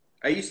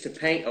 I used to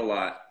paint a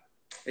lot.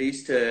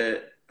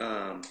 The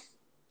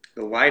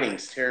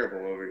lighting's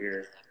terrible over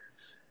here.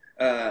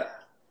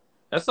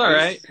 That's all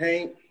right. I used to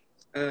paint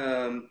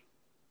and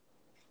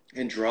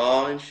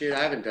draw and shit.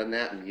 I haven't done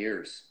that in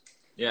years.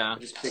 Yeah. I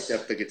just picked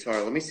up the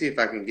guitar. Let me see if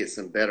I can get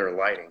some better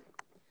lighting.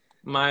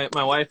 My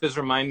wife is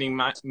reminding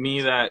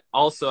me that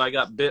also I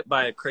got bit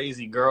by a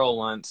crazy girl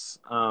once.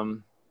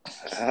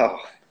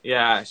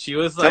 Yeah, she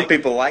was like... Some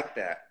people like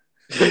that.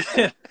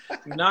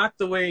 Not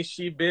the way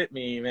she bit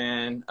me,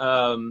 man.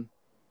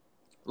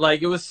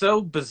 Like, it was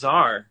so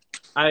bizarre.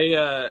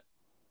 I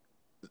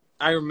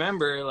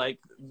remember, like,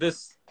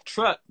 this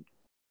truck,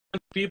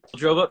 people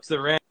drove up to the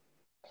ranch,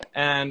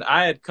 and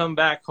I had come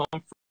back home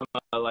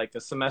from like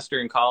a semester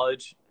in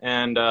college,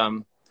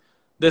 and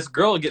this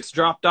girl gets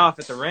dropped off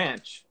at the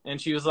ranch, and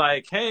she was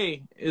like,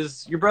 "Hey,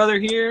 is your brother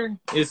here?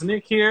 Is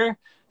Nick here?"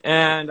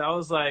 And I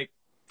was like,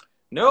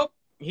 "Nope,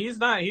 he's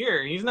not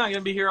here. He's not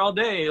gonna be here all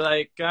day.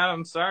 Like,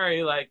 I'm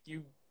sorry. Like,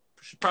 you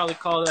should probably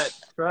call that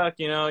truck.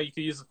 You know, you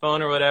could use the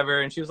phone or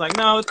whatever." And she was like,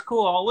 "No, it's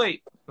cool. I'll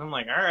wait." And I'm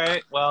like, "All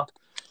right." Well,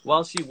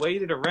 while she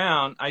waited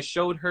around, I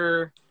showed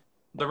her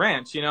the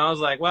ranch. You know, I was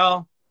like,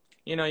 "Well,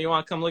 you know, you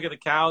want to come look at the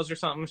cows or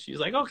something?" She's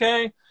like,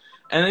 "Okay."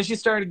 And then she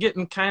started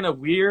getting kind of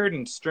weird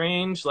and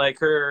strange, like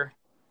her,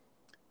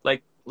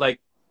 like, like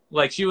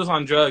she was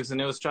on drugs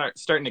and it was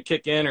starting to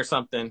kick in or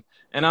something.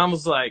 And I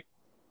was like,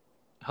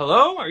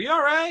 "Hello, are you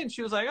all right?" And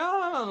she was like,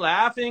 "Oh,"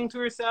 laughing to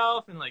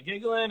herself and like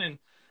giggling.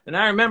 And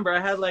I remember I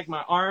had like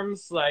my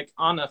arms like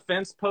on a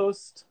fence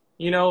post,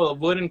 you know, a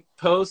wooden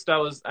post.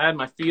 I had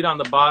my feet on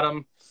the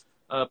bottom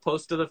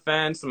post of the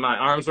fence and my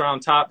arms were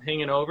on top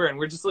hanging over. And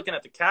we're just looking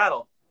at the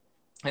cattle.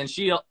 And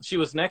she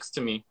was next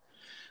to me.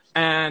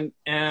 And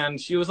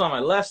she was on my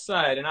left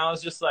side, and I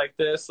was just like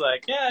this,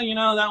 like, "Yeah, you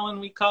know, that one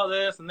we call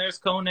this, and there's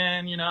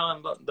Conan, you know,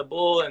 and the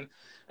bull." And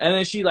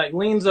then she like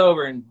leans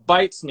over and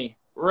bites me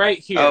right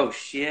here. Oh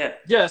shit.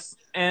 Yes.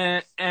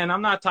 And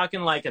I'm not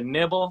talking like a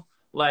nibble,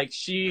 like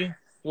she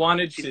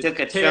wanted She to took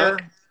a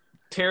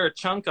tear a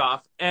chunk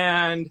off.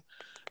 And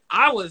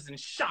I was in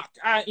shock.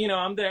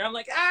 I'm there, I'm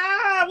like,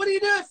 what are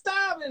you doing?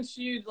 Stop. And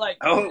she like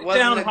it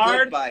wasn't down a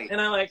hard, good bite. and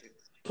I like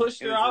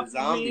pushed It her was a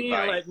off zombie me,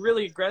 bite. like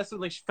really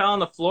aggressively. She fell on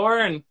the floor,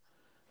 and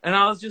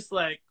I was just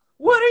like,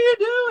 "What are you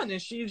doing?"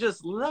 And she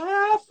just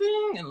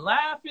laughing and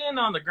laughing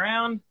on the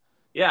ground.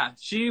 Yeah,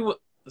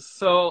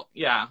 so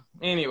yeah.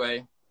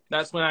 Anyway,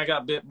 that's when I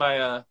got bit by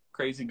a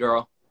crazy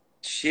girl.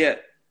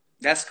 Shit,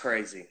 that's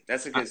crazy.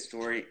 That's a good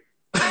story.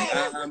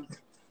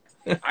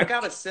 I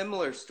got a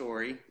similar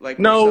story. Like,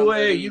 No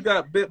way, you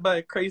got bit by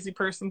a crazy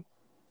person?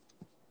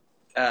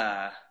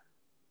 I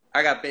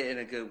got bit in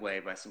a good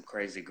way by some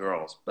crazy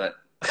girls, but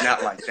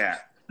not like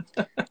that.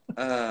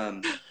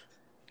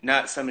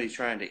 Not somebody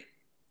trying to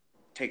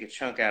take a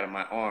chunk out of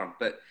my arm.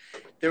 But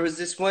there was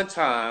this one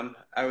time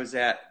I was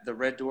at the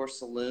Red Door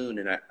Saloon,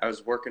 and I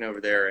was working over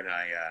there, and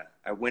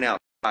I went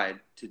outside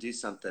to do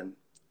something,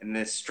 and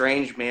this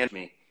strange man,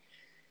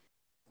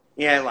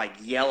 he had like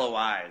yellow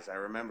eyes. I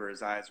remember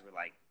his eyes were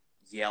like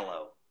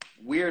yellow,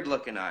 weird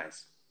looking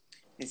eyes.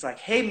 He's like,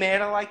 "Hey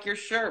man, I like your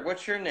shirt.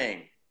 What's your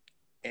name?"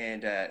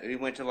 And we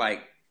went to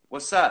like,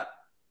 "What's up?"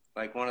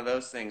 Like one of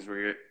those things where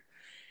you're,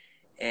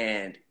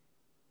 and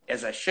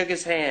as I shook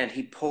his hand,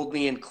 he pulled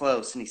me in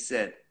close and he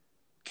said,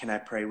 "Can I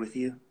pray with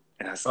you?"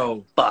 And I was like,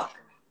 "Oh, fuck.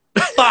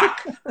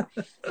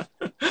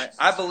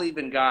 I believe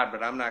in God,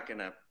 but I'm not going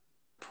to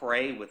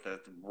pray with a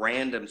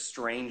random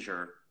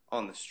stranger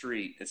on the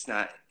street. It's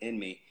not in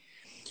me.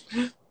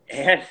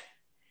 And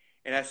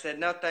I said,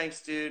 "No,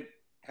 thanks, dude.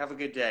 Have a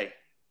good day."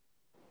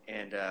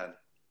 And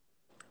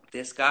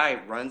this guy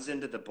runs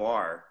into the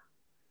bar,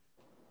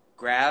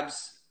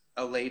 grabs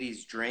a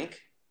lady's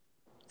drink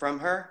from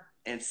her,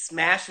 and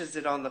smashes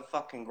it on the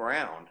fucking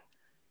ground.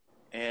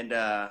 And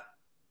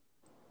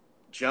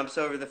jumps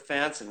over the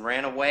fence and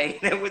ran away.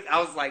 And I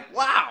was like,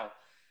 wow.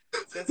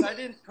 Since I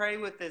didn't pray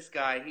with this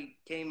guy, he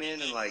came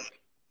in and like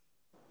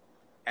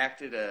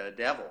acted a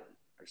devil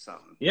or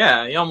something.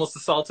 Yeah, he almost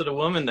assaulted a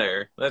woman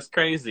there. That's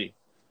crazy.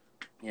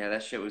 Yeah,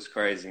 that shit was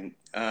crazy.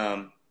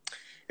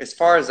 As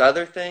far as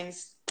other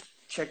things,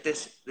 check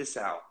this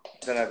out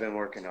that I've been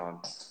working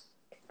on.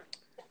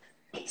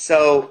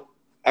 So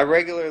I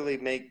regularly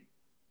make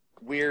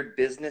weird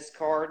business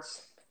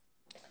cards.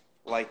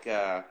 Like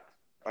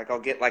I'll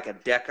get like a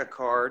deck of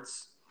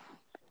cards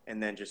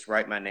and then just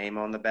write my name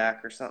on the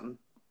back or something.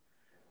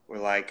 Or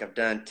like I've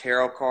done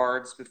tarot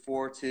cards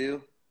before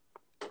too.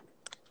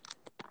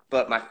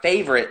 But my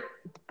favorite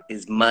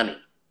is money.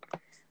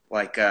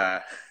 Like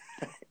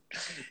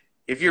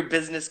if your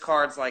business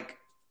card's like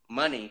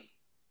money,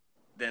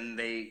 then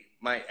they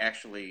might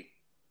actually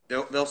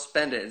they'll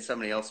spend it and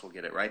somebody else will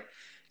get it, right?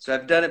 So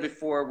I've done it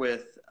before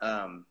with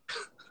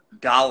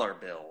dollar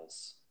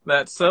bills.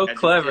 That's so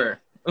clever.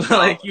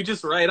 Like you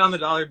just write on the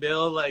dollar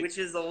bill, like, which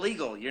is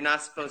illegal. You're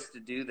not supposed to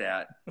do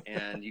that,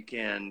 and you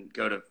can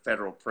go to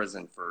federal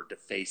prison for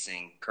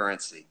defacing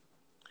currency.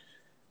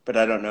 But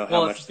I don't know how much.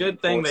 Well, it's a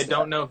good thing they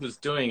don't know who's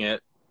doing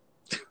it.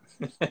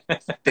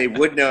 They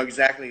would know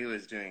exactly who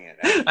is doing it.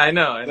 I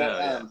know. But,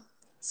 Yeah.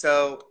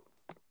 So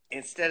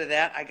instead of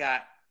that, I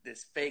got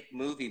this fake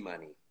movie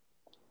money.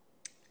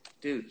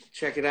 Dude,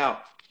 check it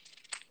out.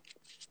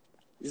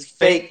 This is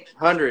fake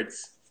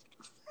hundreds.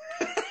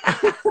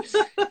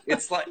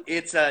 It's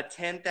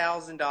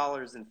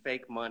 $10,000 in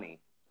fake money.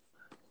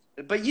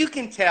 But you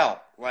can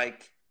tell,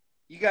 like,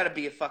 you got to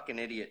be a fucking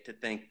idiot to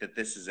think that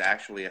this is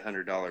actually a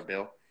 $100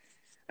 bill.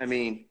 I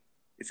mean,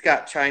 it's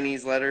got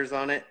Chinese letters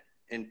on it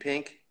in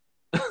pink.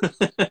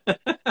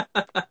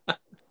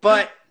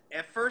 But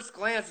at first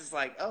glance, it's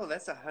like, oh,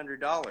 that's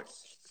 $100,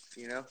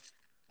 you know?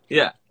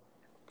 Yeah.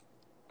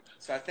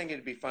 So I think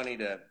it'd be funny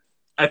to.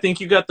 I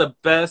think you got the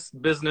best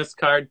business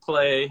card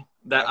play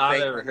that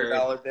I've ever heard.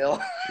 $100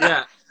 bill.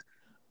 Yeah.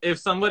 If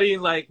somebody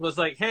like was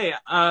like, hey,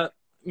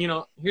 you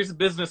know, here's a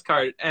business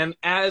card, and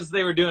as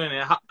they were doing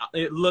it,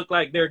 it looked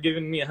like they were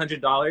giving me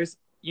 $100.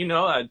 You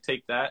know, I'd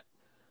take that.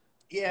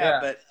 Yeah,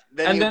 but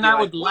then I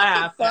would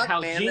laugh at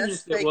how man?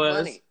 genius That's it was.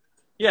 money.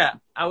 Yeah,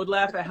 I would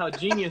laugh at how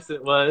genius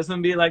it was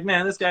and be like,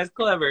 man, this guy's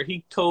clever.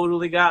 He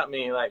totally got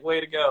me. Like, way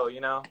to go,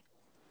 you know?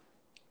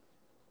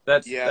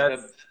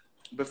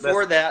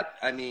 Before that,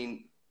 I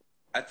mean,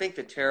 I think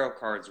the tarot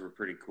cards were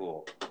pretty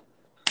cool.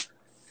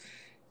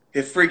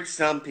 It freaked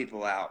some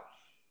people out,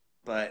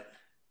 but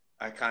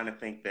I kind of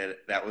think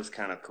that was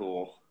kind of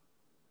cool.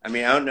 I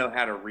mean, I don't know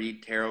how to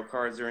read tarot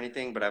cards or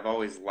anything, but I've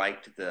always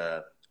liked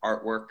the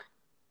artwork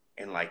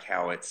and like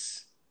how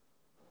it's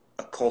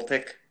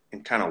occultic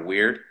and kind of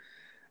weird.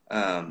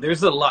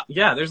 There's a lot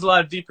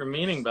of deeper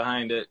meaning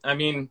behind it. I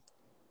mean,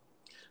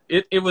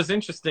 it was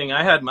interesting.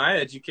 I had my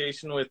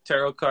education with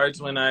tarot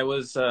cards when I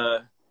was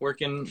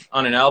working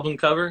on an album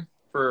cover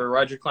for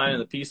Roger Clyne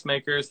and the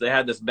Peacemakers. They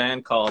had this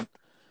album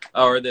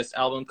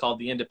called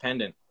The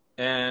Independent.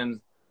 And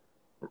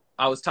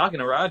I was talking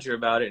to Roger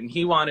about it, and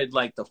he wanted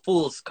like the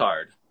Fool's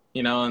card,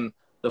 you know, and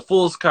the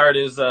Fool's card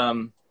is,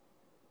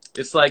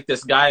 it's like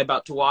this guy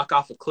about to walk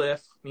off a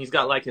cliff. He's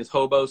got like his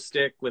hobo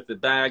stick with the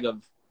bag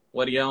of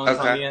what he owns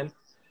on the end,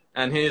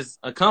 and he's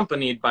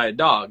accompanied by a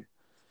dog.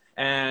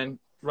 And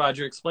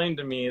Roger explained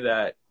to me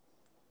that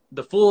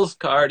the Fool's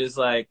card is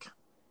like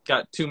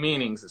got two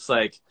meanings. It's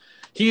like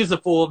he's a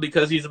fool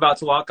because he's about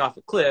to walk off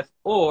a cliff,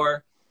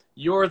 or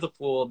you're the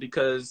fool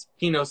because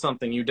he knows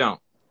something you don't,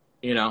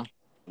 you know.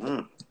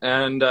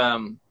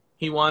 And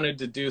he wanted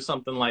to do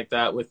something like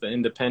that with the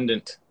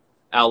Independent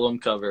album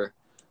cover,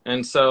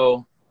 and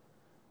so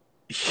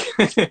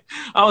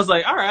I was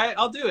like, all right,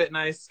 I'll do it. And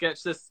I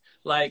sketched this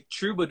like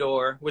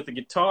troubadour with a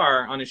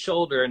guitar on his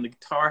shoulder, and the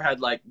guitar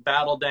had like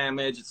battle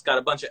damage. It's got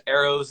a bunch of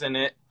arrows in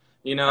it,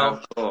 you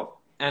know. Oh,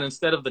 cool. And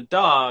instead of the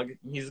dog,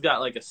 he's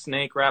got like a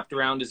snake wrapped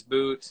around his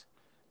boot,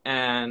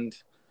 and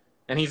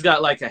he's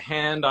got like a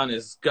hand on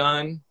his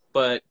gun,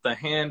 but the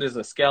hand is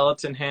a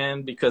skeleton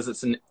hand because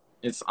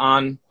it's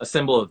on a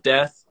symbol of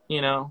death,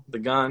 you know, the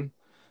gun.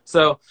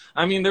 So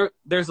I mean,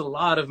 there's a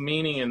lot of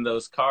meaning in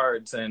those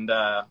cards, and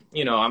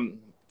you know,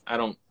 I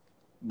don't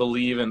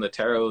believe in the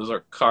tarot or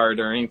card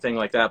or anything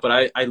like that,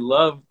 but I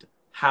loved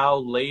how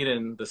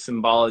laden the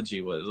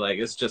symbology was. Like,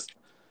 it's just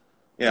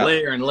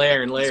layer and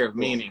layer and layer of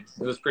meaning.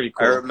 It was pretty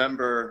cool. I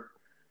remember,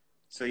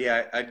 so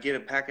yeah, I'd get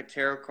a pack of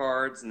tarot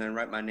cards and then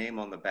write my name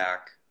on the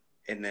back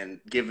and then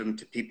give them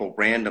to people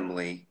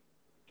randomly,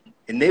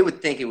 and they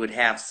would think it would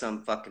have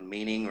some fucking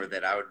meaning or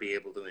that I would be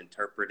able to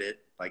interpret it,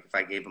 like if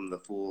I gave them the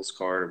Fool's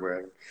card or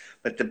whatever.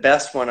 But the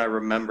best one I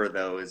remember,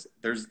 though, is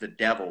there's the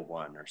devil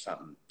one or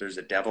something. There's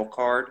a devil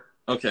card.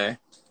 Okay.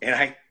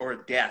 Or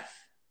death.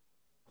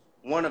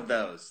 One of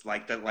those,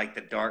 like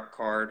the dark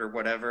card or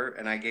whatever,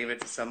 and I gave it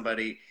to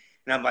somebody,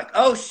 and I'm like,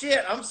 oh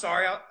shit, I'm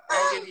sorry, I'll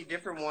give you a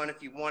different one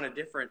if you want a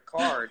different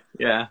card.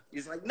 Yeah.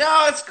 He's like,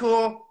 no, it's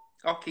cool.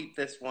 I'll keep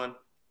this one.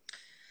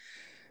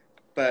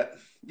 But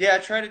yeah, I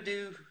try to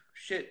do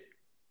shit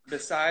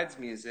besides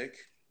music.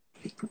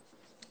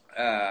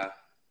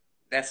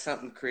 That's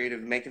something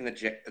creative, making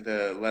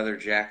the leather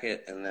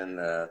jacket and then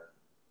the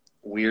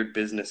weird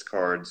business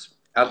cards.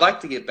 I'd like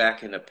to get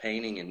back into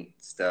painting and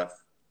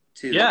stuff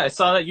too. Yeah, I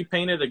saw that you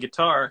painted a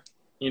guitar,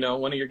 you know,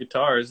 one of your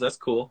guitars. That's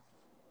cool.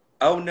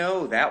 Oh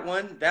no, that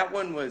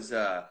one was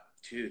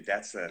dude,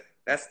 that's the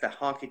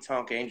Honky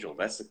Tonk Angel.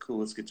 That's the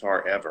coolest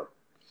guitar ever.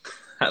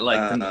 I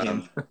like the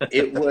name.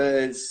 It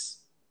was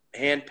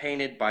hand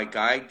painted by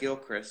Guy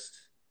Gilchrist,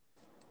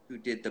 who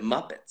did the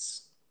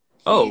Muppets.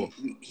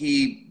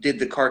 He did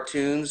the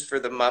cartoons for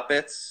the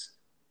Muppets,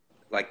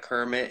 like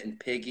Kermit and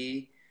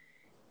Piggy.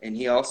 And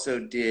he also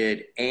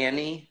did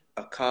Annie,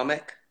 a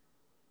comic,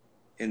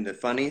 in the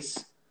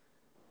funnies,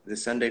 the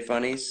Sunday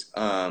funnies.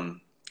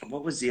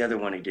 What was the other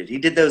one he did? He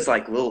did those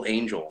like little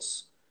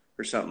angels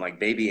or something, like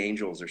baby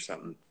angels or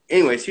something.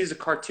 Anyways, he was a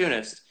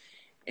cartoonist,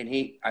 and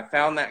I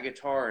found that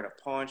guitar in a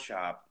pawn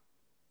shop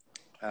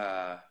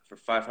for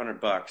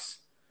 $500,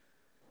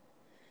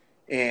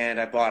 and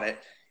I bought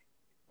it,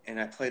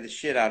 and I played the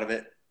shit out of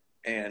it,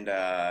 and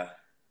I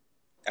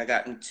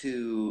got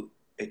into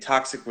a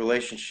toxic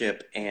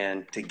relationship,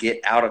 and to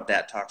get out of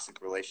that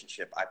toxic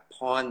relationship, I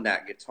pawned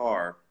that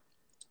guitar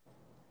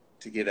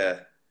to get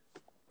a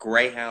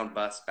Greyhound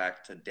bus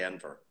back to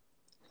Denver.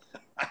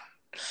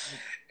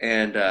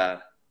 And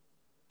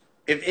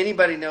if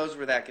anybody knows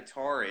where that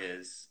guitar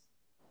is,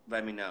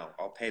 let me know.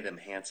 I'll pay them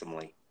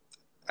handsomely.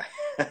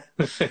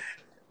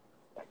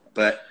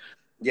 But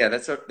yeah,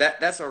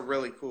 that's a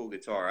really cool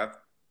guitar.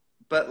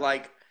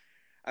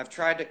 I've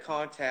tried to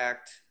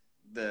contact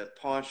the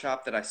pawn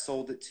shop that I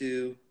sold it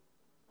to,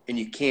 and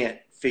you can't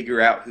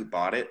figure out who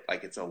bought it.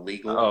 Like, it's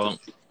illegal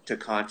to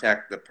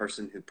contact the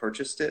person who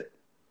purchased it.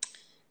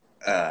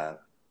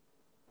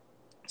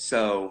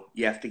 So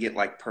you have to get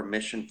like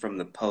permission from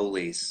the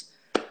police.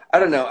 I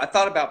don't know. I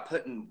thought about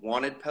putting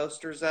wanted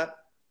posters up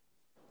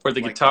for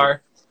the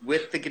guitar.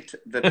 with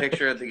the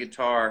picture of the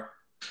guitar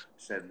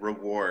said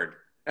reward.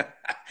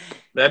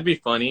 That'd be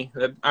funny.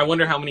 I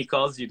wonder how many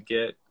calls you'd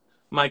get.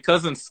 My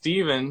cousin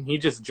Steven, he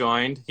just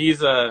joined.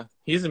 He's a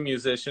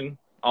musician,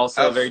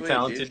 also a Oh, very sweet,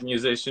 talented dude.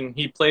 musician.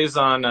 He plays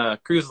on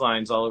cruise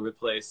lines all over the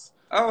place.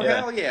 Oh, Yeah,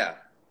 hell yeah.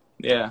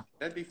 yeah.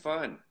 That'd be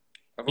fun.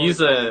 I've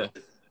He's always wanted a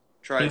to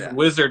try he's a that.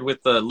 wizard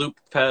with the loop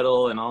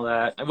pedal and all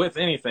that. With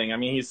anything, I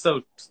mean, he's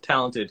so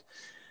talented.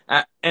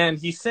 And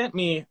he sent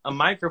me a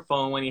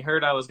microphone when he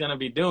heard I was going to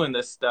be doing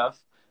this stuff,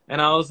 and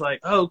I was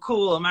like, "Oh,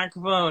 cool, a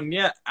microphone."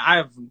 Yeah,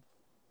 I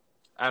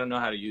don't know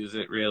how to use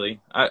it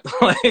really. I'm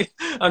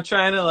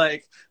trying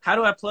to how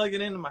do I plug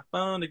it into my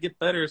phone to get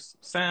better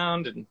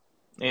sound? And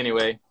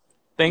anyway,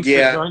 thanks for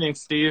Yeah. joining,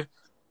 Steve.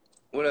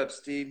 What up,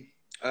 Steve?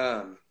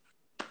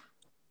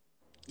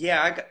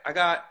 Yeah, I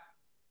got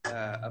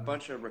a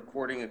bunch of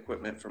recording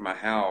equipment for my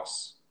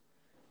house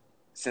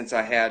since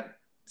I had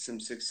some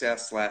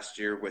success last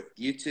year with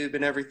YouTube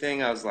and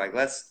everything. I was like,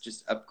 let's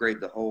just upgrade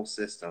the whole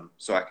system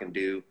so I can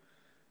do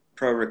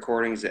pro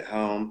recordings at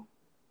home.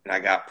 And I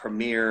got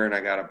Premiere and I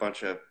got a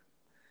bunch of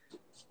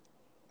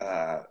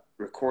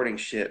recording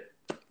shit.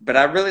 But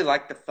I really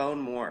like the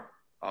phone more,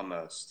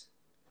 almost.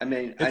 I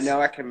mean, I know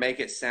I can make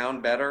it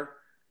sound better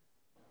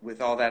with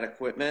all that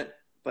equipment,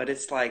 but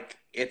it's like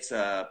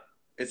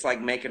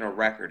making a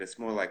record. It's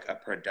more like a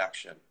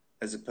production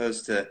as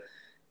opposed to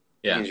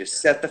you can just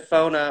set the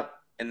phone up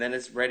and then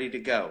it's ready to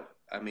go.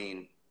 I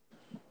mean,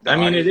 the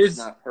audio is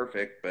not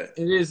perfect, but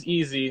it is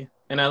easy,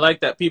 and I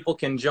like that people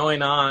can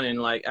join on and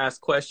ask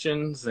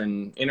questions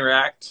and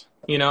interact.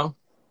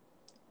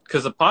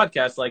 Because a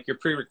podcast, you're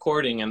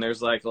pre-recording, and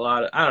there's a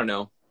lot of I don't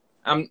know.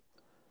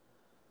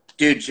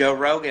 Dude, Joe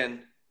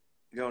Rogan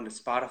going to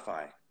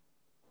Spotify.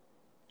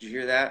 Did you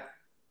hear that?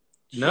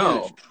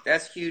 No. Huge.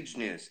 That's huge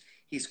news.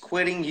 He's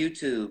quitting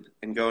YouTube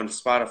and going to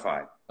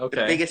Spotify.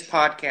 Okay. The biggest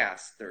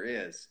podcast there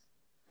is.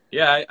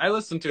 Yeah, I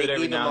listen to it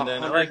every now and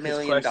then. I like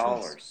his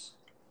questions.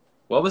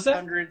 What was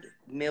that? $100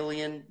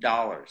 million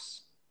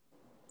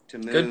to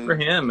move. Good for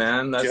him,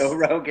 man. Joe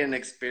Rogan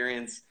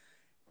Experience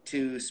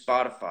to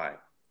Spotify.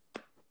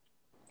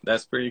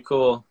 That's pretty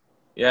cool.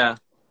 Yeah.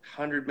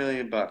 $100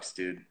 million,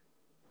 dude.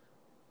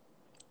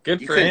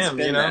 Good for him,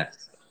 That.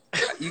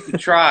 You could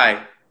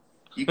try.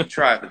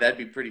 But that'd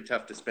be pretty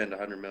tough to spend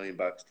 $100 million.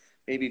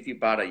 Maybe if you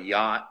bought a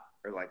yacht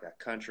or a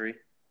country.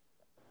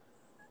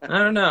 I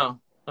don't know.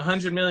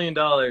 $100 million.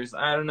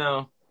 I don't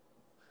know.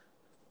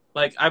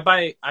 I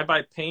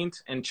buy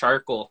paint and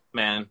charcoal,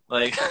 man.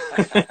 I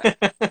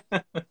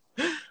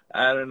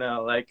don't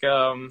know.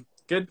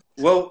 Good.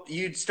 Well,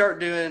 you'd start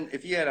doing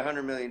if you had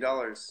 $100 million.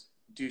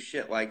 Do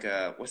shit like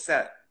what's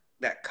that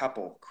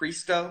couple?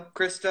 Cristo,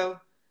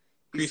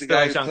 He's the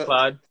guy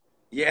Jean-Claude.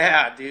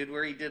 Yeah, dude,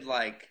 where he did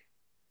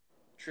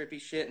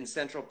trippy shit in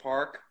Central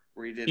Park,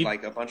 where he did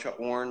a bunch of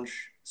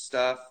orange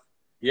stuff.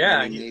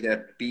 Yeah, he made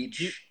a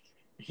beach.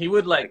 He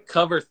would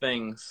cover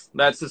things.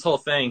 That's his whole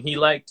thing. He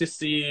liked to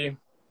see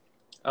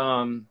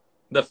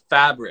the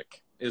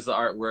fabric is the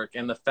artwork,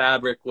 and the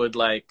fabric would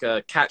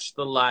catch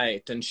the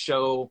light and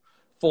show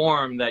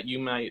form that you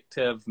might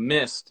have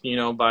missed,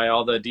 by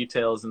all the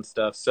details and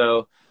stuff.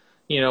 So,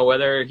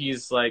 whether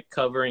he's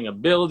covering a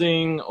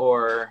building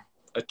or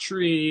a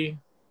tree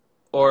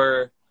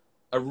or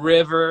a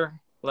river,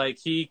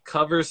 he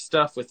covers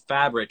stuff with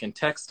fabric and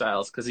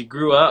textiles because he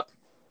grew up.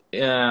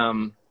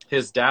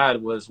 His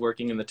dad was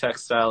working in the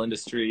textile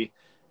industry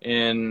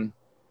in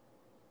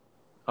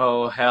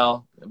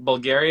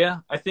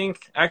Bulgaria, I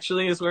think,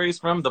 actually, is where he's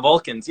from. The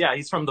Balkans. Yeah,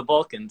 he's from the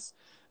Balkans.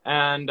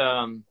 And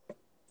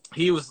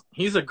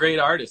he's a great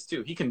artist,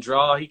 too. He can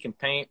draw, he can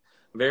paint,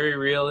 very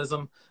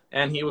realism.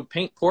 And he would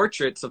paint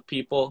portraits of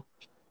people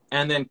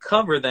and then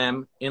cover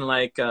them in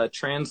a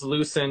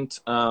translucent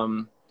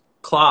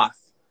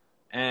cloth.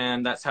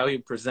 And that's how he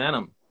would present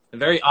them.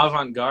 Very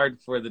avant-garde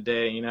for the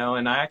day,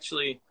 And I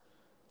actually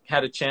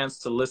had a chance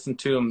to listen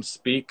to him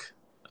speak,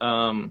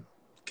 10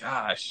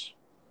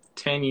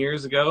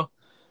 years ago,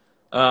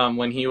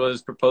 when he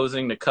was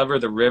proposing to cover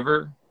the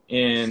river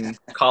in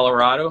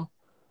Colorado.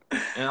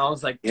 And I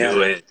was like,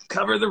 do it,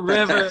 cover the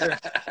river.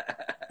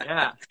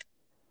 Yeah.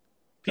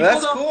 People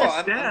that's cool.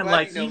 I'm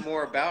glad you know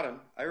more about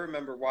him. I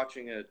remember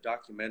watching a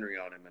documentary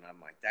on him, and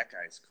I'm like, that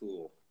guy's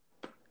cool.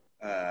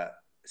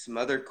 Some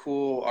other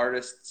cool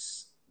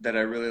artists that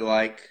I really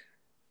like,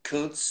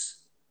 Kuntz,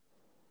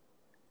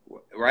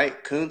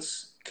 right?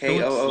 Kuntz,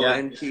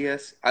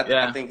 Koonts.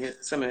 I think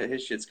some of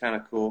his shit's kind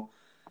of cool.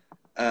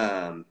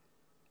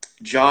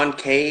 John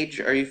Cage,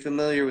 are you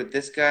familiar with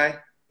this guy?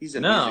 He's a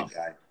music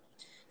guy.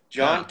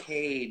 John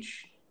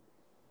Cage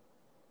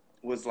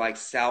was like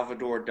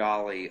Salvador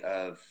Dali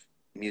of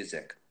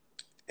music.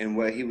 And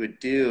what he would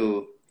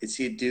do is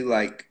he'd do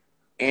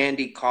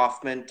Andy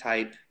Kaufman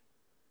type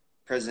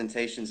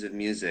presentations of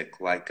music.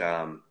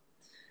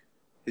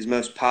 His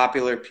most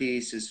popular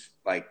piece is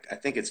I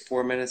think it's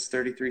 4 minutes,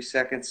 33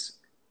 seconds.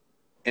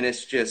 And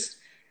it's just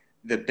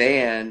the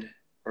band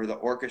or the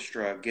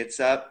orchestra gets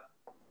up,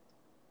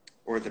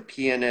 or the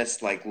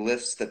pianist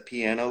lifts the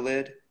piano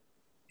lid,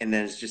 and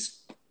then it's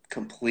just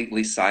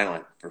completely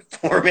silent for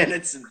 4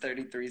 minutes and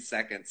 33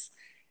 seconds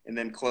and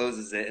then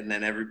closes it and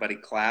then everybody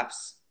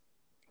claps.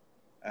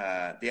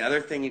 The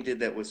other thing he did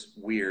that was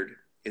weird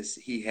is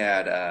he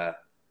had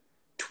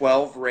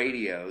 12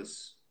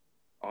 radios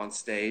on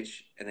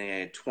stage and they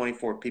had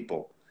 24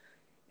 people.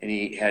 And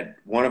he had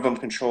one of them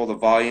control the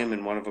volume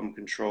and one of them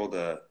control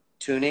the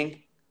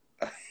tuning.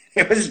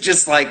 It was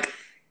just like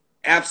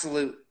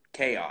absolute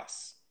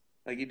chaos.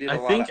 Like he did I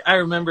think I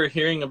remember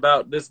hearing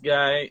about this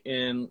guy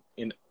in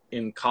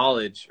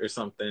college or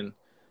something.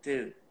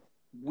 Dude,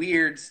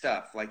 weird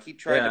stuff. Like he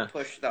tried to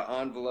push the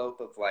envelope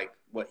of like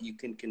what you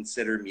can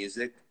consider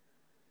music.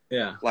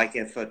 Yeah. Like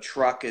if a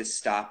truck is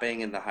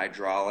stopping and the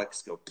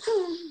hydraulics go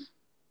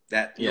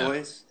that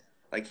noise.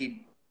 Like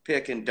he'd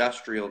pick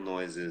industrial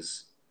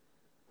noises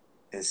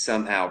and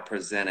somehow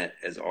present it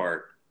as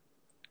art.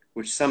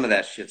 Which some of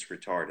that shit's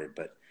retarded,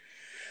 but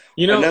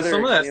you know,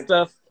 some of that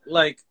stuff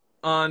like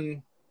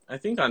I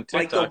think on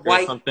TikTok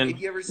or something. Have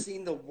you ever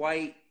seen the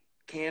white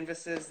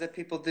canvases that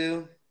people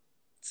do?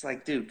 It's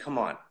like, dude, come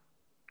on,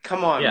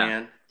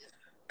 man,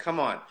 come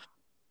on.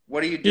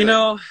 What are you doing? You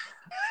know,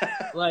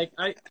 like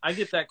I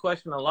get that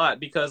question a lot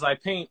because I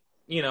paint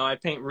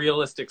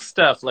realistic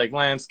stuff like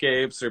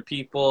landscapes or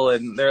people,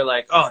 and they're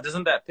like, "Oh,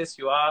 doesn't that piss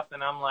you off?"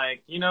 And I'm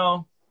like,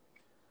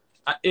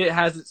 it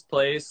has its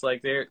place.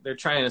 Like they're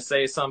trying to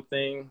say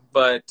something,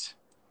 but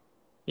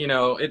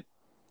it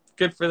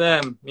good for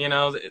them.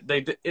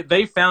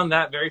 They found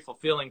that very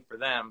fulfilling for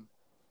them.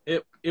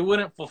 It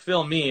wouldn't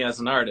fulfill me as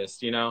an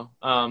artist,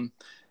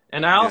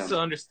 and I also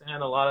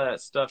understand a lot of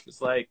that stuff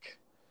is like,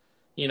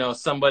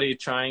 somebody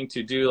trying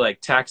to do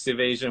like tax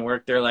evasion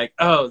work. They're like,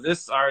 oh,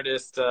 this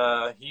artist,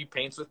 he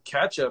paints with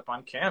ketchup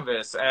on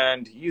canvas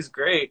and he's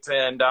great.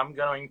 And I'm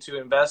going to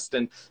invest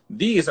and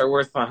these are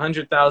worth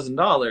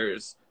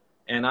 $100,000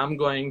 and I'm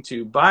going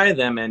to buy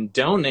them and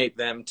donate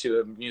them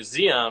to a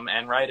museum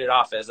and write it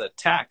off as a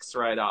tax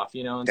write-off,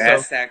 And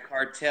that's that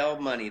cartel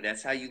money.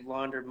 That's how you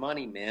launder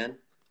money, man.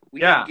 We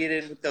can get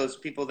in with those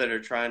people that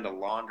are trying to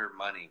launder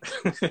money.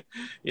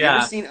 You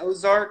ever seen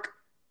Ozark?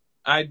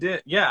 I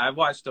did. Yeah, I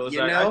watched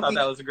Ozark. I thought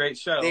that was a great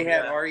show. They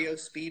had REO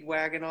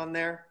Speedwagon on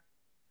there.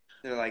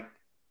 They're like,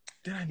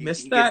 did I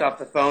miss that? He gets off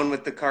the phone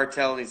with the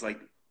cartel and he's like,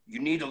 you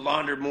need to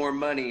launder more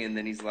money. And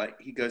then he's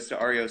like, he goes to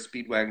REO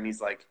Speedwagon and he's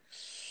like,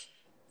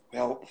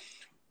 well,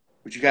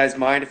 would you guys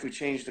mind if we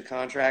changed the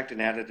contract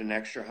and added an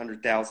extra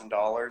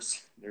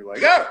 $100,000? They're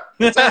like, oh,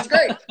 that sounds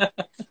great.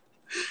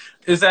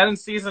 Is that in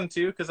season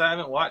 2? Because I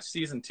haven't watched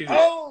season 2 yet.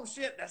 Oh,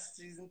 shit. That's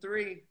season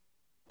 3.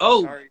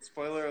 Oh. Sorry,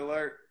 spoiler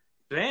alert.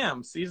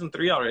 Damn, season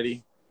 3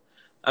 already.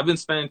 I've been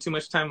spending too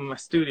much time in my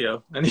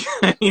studio.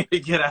 I need to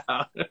get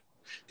out.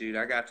 Dude,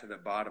 I got to the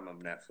bottom of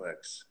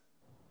Netflix.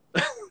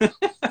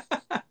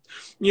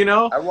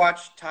 I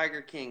watched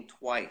Tiger King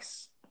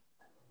twice.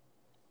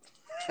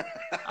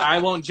 I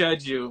won't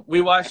judge you.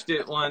 We watched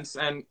it once,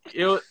 and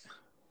it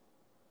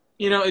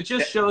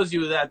just shows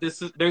you that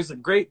there's a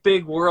great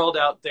big world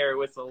out there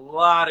with a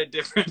lot of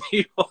different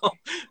people.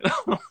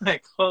 I'm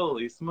like,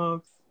 holy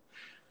smokes.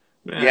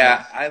 Man.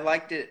 Yeah, I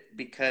liked it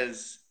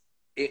because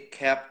it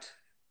kept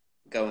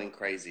going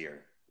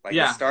crazier. Like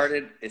it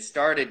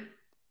started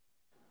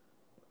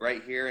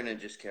right here and it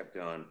just kept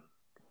going.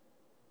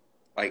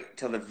 Like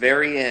till the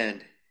very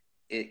end,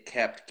 it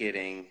kept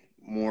getting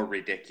more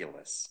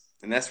ridiculous.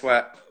 And that's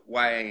why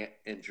I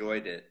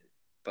enjoyed it.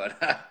 But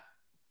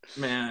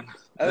man,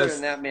 other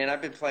than that, man,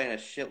 I've been playing a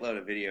shitload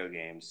of video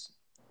games.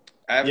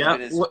 I haven't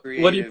been as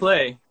creative. What do you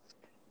play?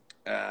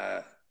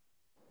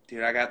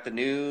 Dude, I got the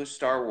new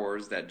Star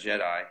Wars, that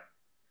Jedi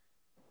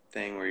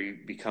thing where you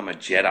become a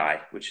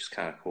Jedi, which is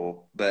kind of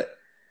cool. But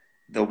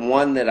the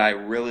one that I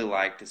really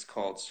liked is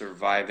called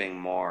Surviving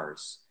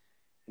Mars.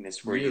 And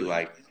it's where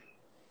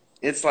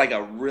it's like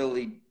a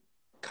really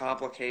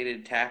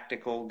complicated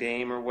tactical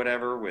game or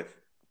whatever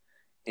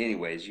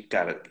anyways, you've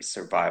got to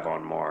survive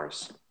on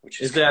Mars.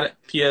 Is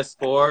that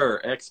PS4 or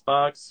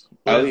Xbox?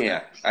 Oh,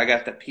 yeah. I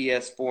got the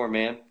PS4,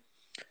 man.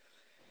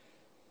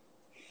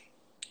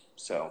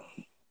 So...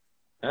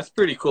 That's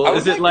pretty cool.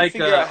 Is it like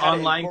an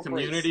online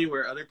community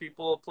where other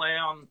people play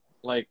on,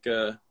 like,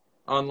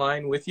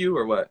 online with you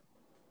or what?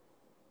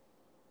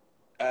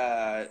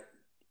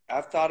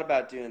 I've thought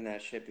about doing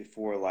that shit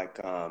before, like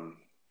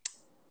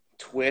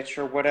Twitch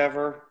or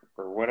whatever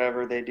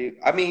they do.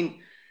 I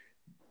mean,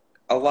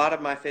 a lot of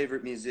my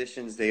favorite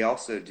musicians, they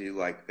also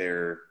do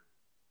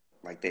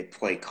they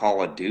play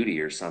Call of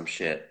Duty or some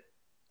shit.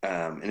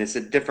 And it's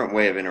a different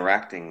way of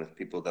interacting with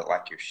people that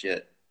like your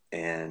shit.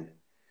 And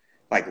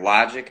like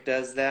Logic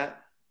does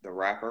that, the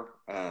rapper.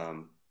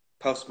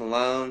 Post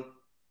Malone.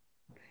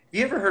 Have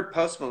you ever heard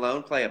Post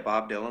Malone play a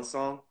Bob Dylan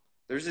song?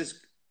 There's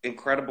this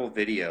incredible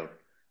video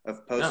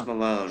of Post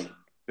Malone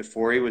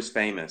before he was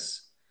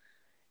famous.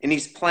 And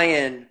he's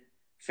playing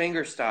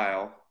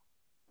fingerstyle,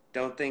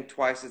 Don't Think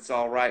Twice It's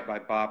All Right by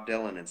Bob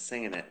Dylan and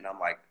singing it. And I'm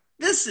like,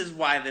 this is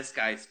why this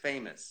guy's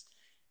famous.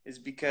 Is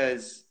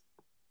because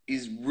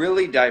he's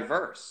really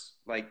diverse.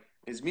 Like,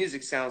 his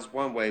music sounds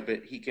one way,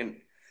 but he can,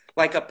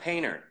 like a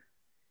painter.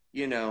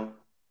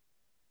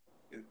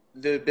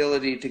 the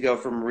ability to go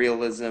from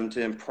realism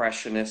to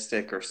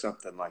impressionistic or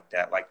something like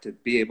that, like to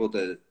be able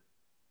to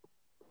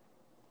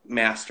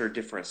master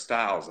different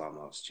styles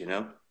almost, you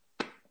know?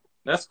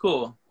 That's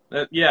cool.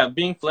 Yeah,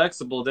 being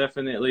flexible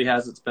definitely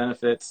has its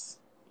benefits.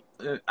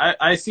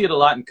 I see it a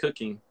lot in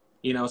cooking.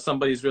 You know,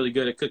 somebody's really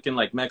good at cooking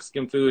like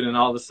Mexican food, and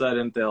all of a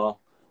sudden they'll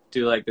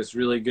do like this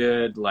really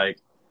good, like,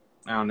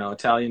 I don't know,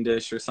 Italian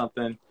dish or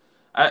something.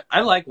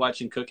 I like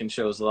watching cooking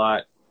shows a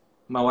lot.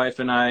 My wife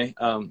and my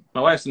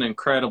wife's an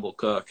incredible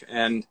cook,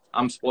 and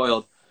I'm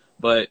spoiled,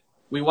 but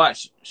we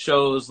watch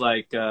shows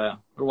like, we're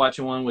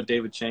watching one with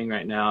David Chang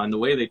right now, and the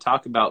way they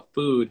talk about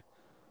food,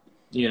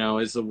 you know,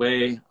 is the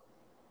way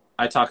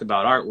I talk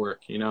about artwork,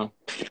 you know?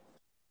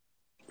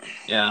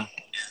 Yeah.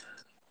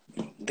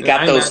 They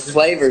got those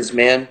flavors,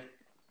 man.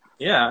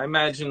 Yeah, I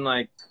imagine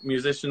like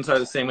musicians are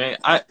the same way.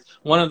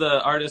 One of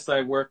the artists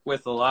I work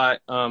with a lot,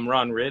 Ron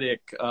Riddick,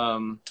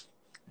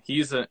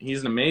 he's an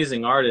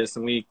amazing artist,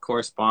 and we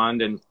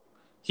correspond, and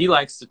he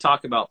likes to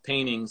talk about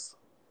paintings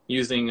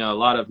using a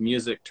lot of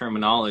music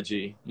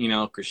terminology, you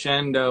know,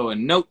 crescendo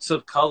and notes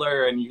of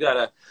color, and you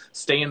gotta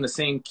stay in the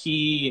same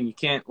key, and you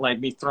can't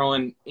like be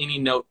throwing any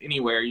note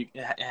anywhere.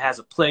 It has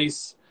a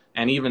place,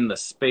 and even the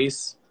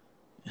space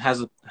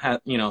has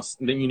you know,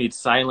 then you need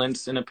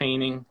silence in a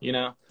painting, you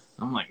know.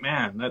 I'm like,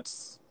 man,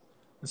 that's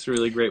a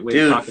really great way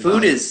to talk about it.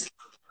 Food is,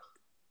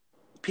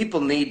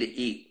 people need to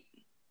eat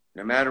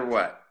no matter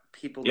what.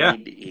 People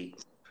need to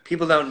eat.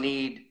 People don't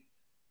need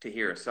to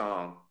hear a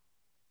song.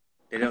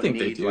 They don't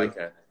need like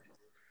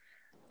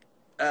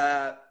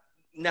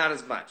not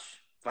as much.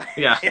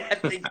 Yeah. I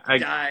think you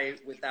die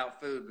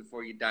without food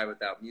before you die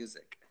without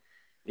music.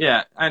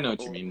 Yeah, I know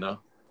what you mean though.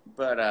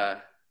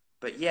 But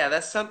yeah,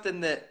 that's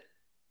something that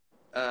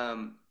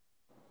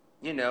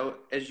you know,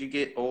 as you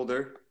get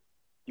older,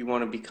 you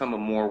want to become a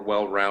more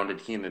well-rounded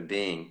human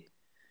being.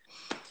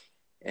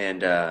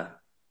 And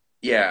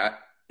yeah,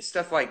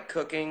 stuff like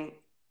cooking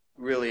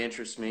really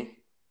interests me.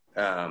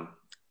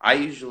 I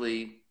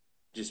usually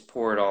just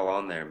pour it all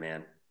on there,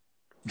 man.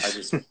 I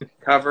just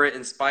cover it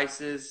in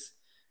spices,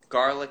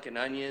 garlic and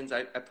onions.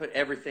 I put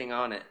everything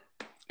on it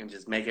and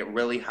just make it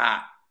really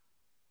hot.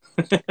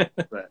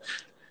 But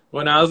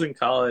when I was in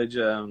college,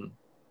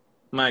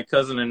 my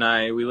cousin and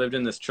I, we lived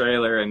in this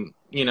trailer, and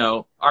you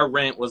know, our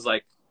rent was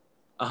like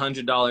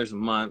 $100 a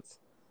month.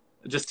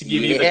 Just to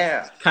give you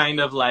the kind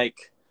of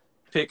like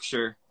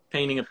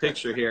painting a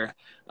picture here.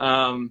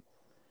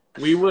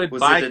 We would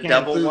buy it a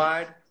double food.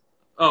 Wide?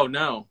 Oh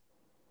no,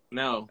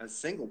 a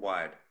single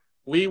wide.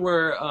 We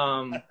were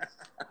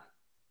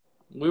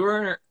we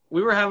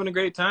were having a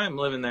great time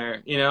living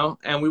there, you know,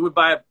 and we would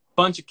buy a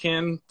bunch of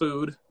canned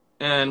food,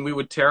 and we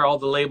would tear all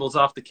the labels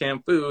off the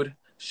canned food,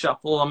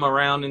 shuffle them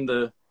around in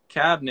the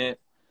cabinet,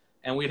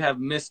 and we'd have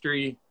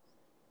mystery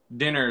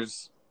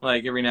dinners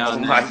like every now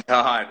and then. Oh my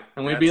God.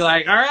 And we'd be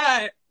like, all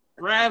right,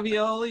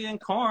 ravioli and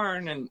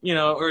corn, and you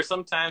know, or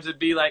sometimes it'd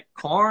be like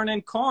corn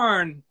and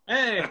corn.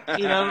 Hey,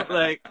 you know,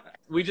 like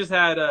we just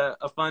had a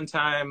fun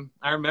time.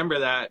 I remember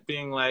that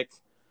being like,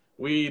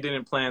 we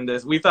didn't plan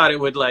this. We thought it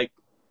would like,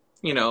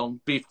 you know,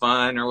 be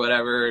fun or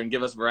whatever and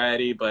give us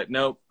variety, but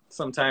nope.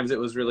 Sometimes it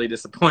was really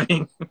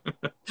disappointing.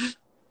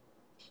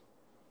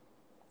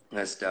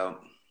 That's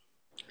dope.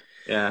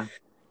 Yeah.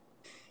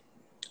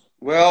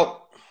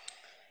 Well,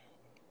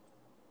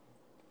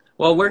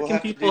 where can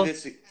people?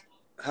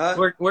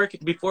 Huh? Where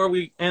before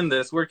we end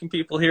this, where can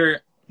people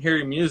hear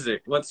your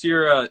music? What's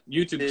your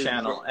YouTube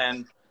channel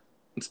and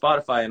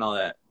Spotify and all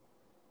that?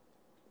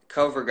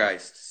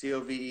 Covergeist,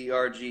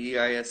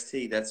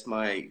 Covergeist. That's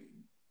my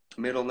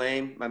middle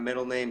name. My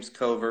middle name's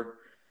Cover.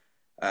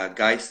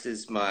 Geist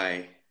is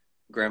my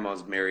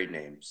grandma's married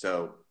name.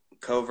 So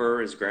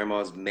Cover is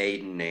grandma's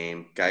maiden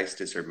name.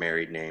 Geist is her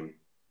married name.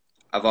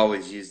 I've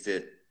always used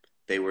it.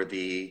 They were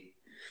the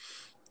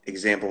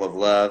example of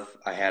love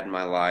I had in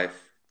my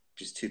life.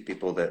 Just two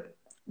people that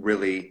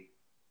really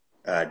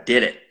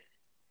did it.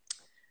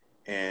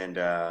 And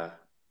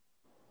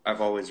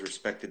I've always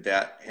respected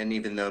that. And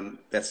even though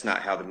that's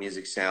not how the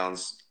music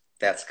sounds,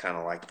 that's kind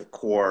of like the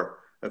core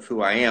of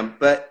who I am.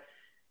 But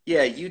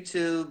yeah,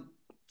 YouTube,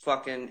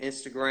 fucking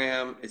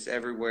Instagram, it's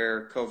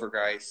everywhere.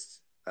 Covergeist.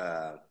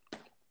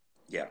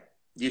 Yeah,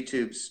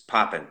 YouTube's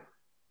popping.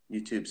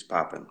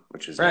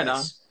 Which is right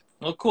nice.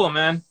 On. Well, cool,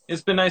 man.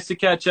 It's been nice to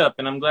catch up,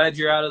 and I'm glad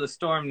you're out of the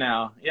storm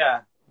now.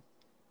 Yeah.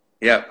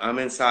 Yep, I'm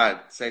inside,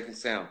 safe and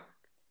sound.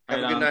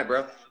 Have a good night,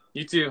 bro.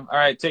 You too. All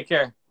right, take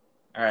care.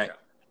 All right. Yeah.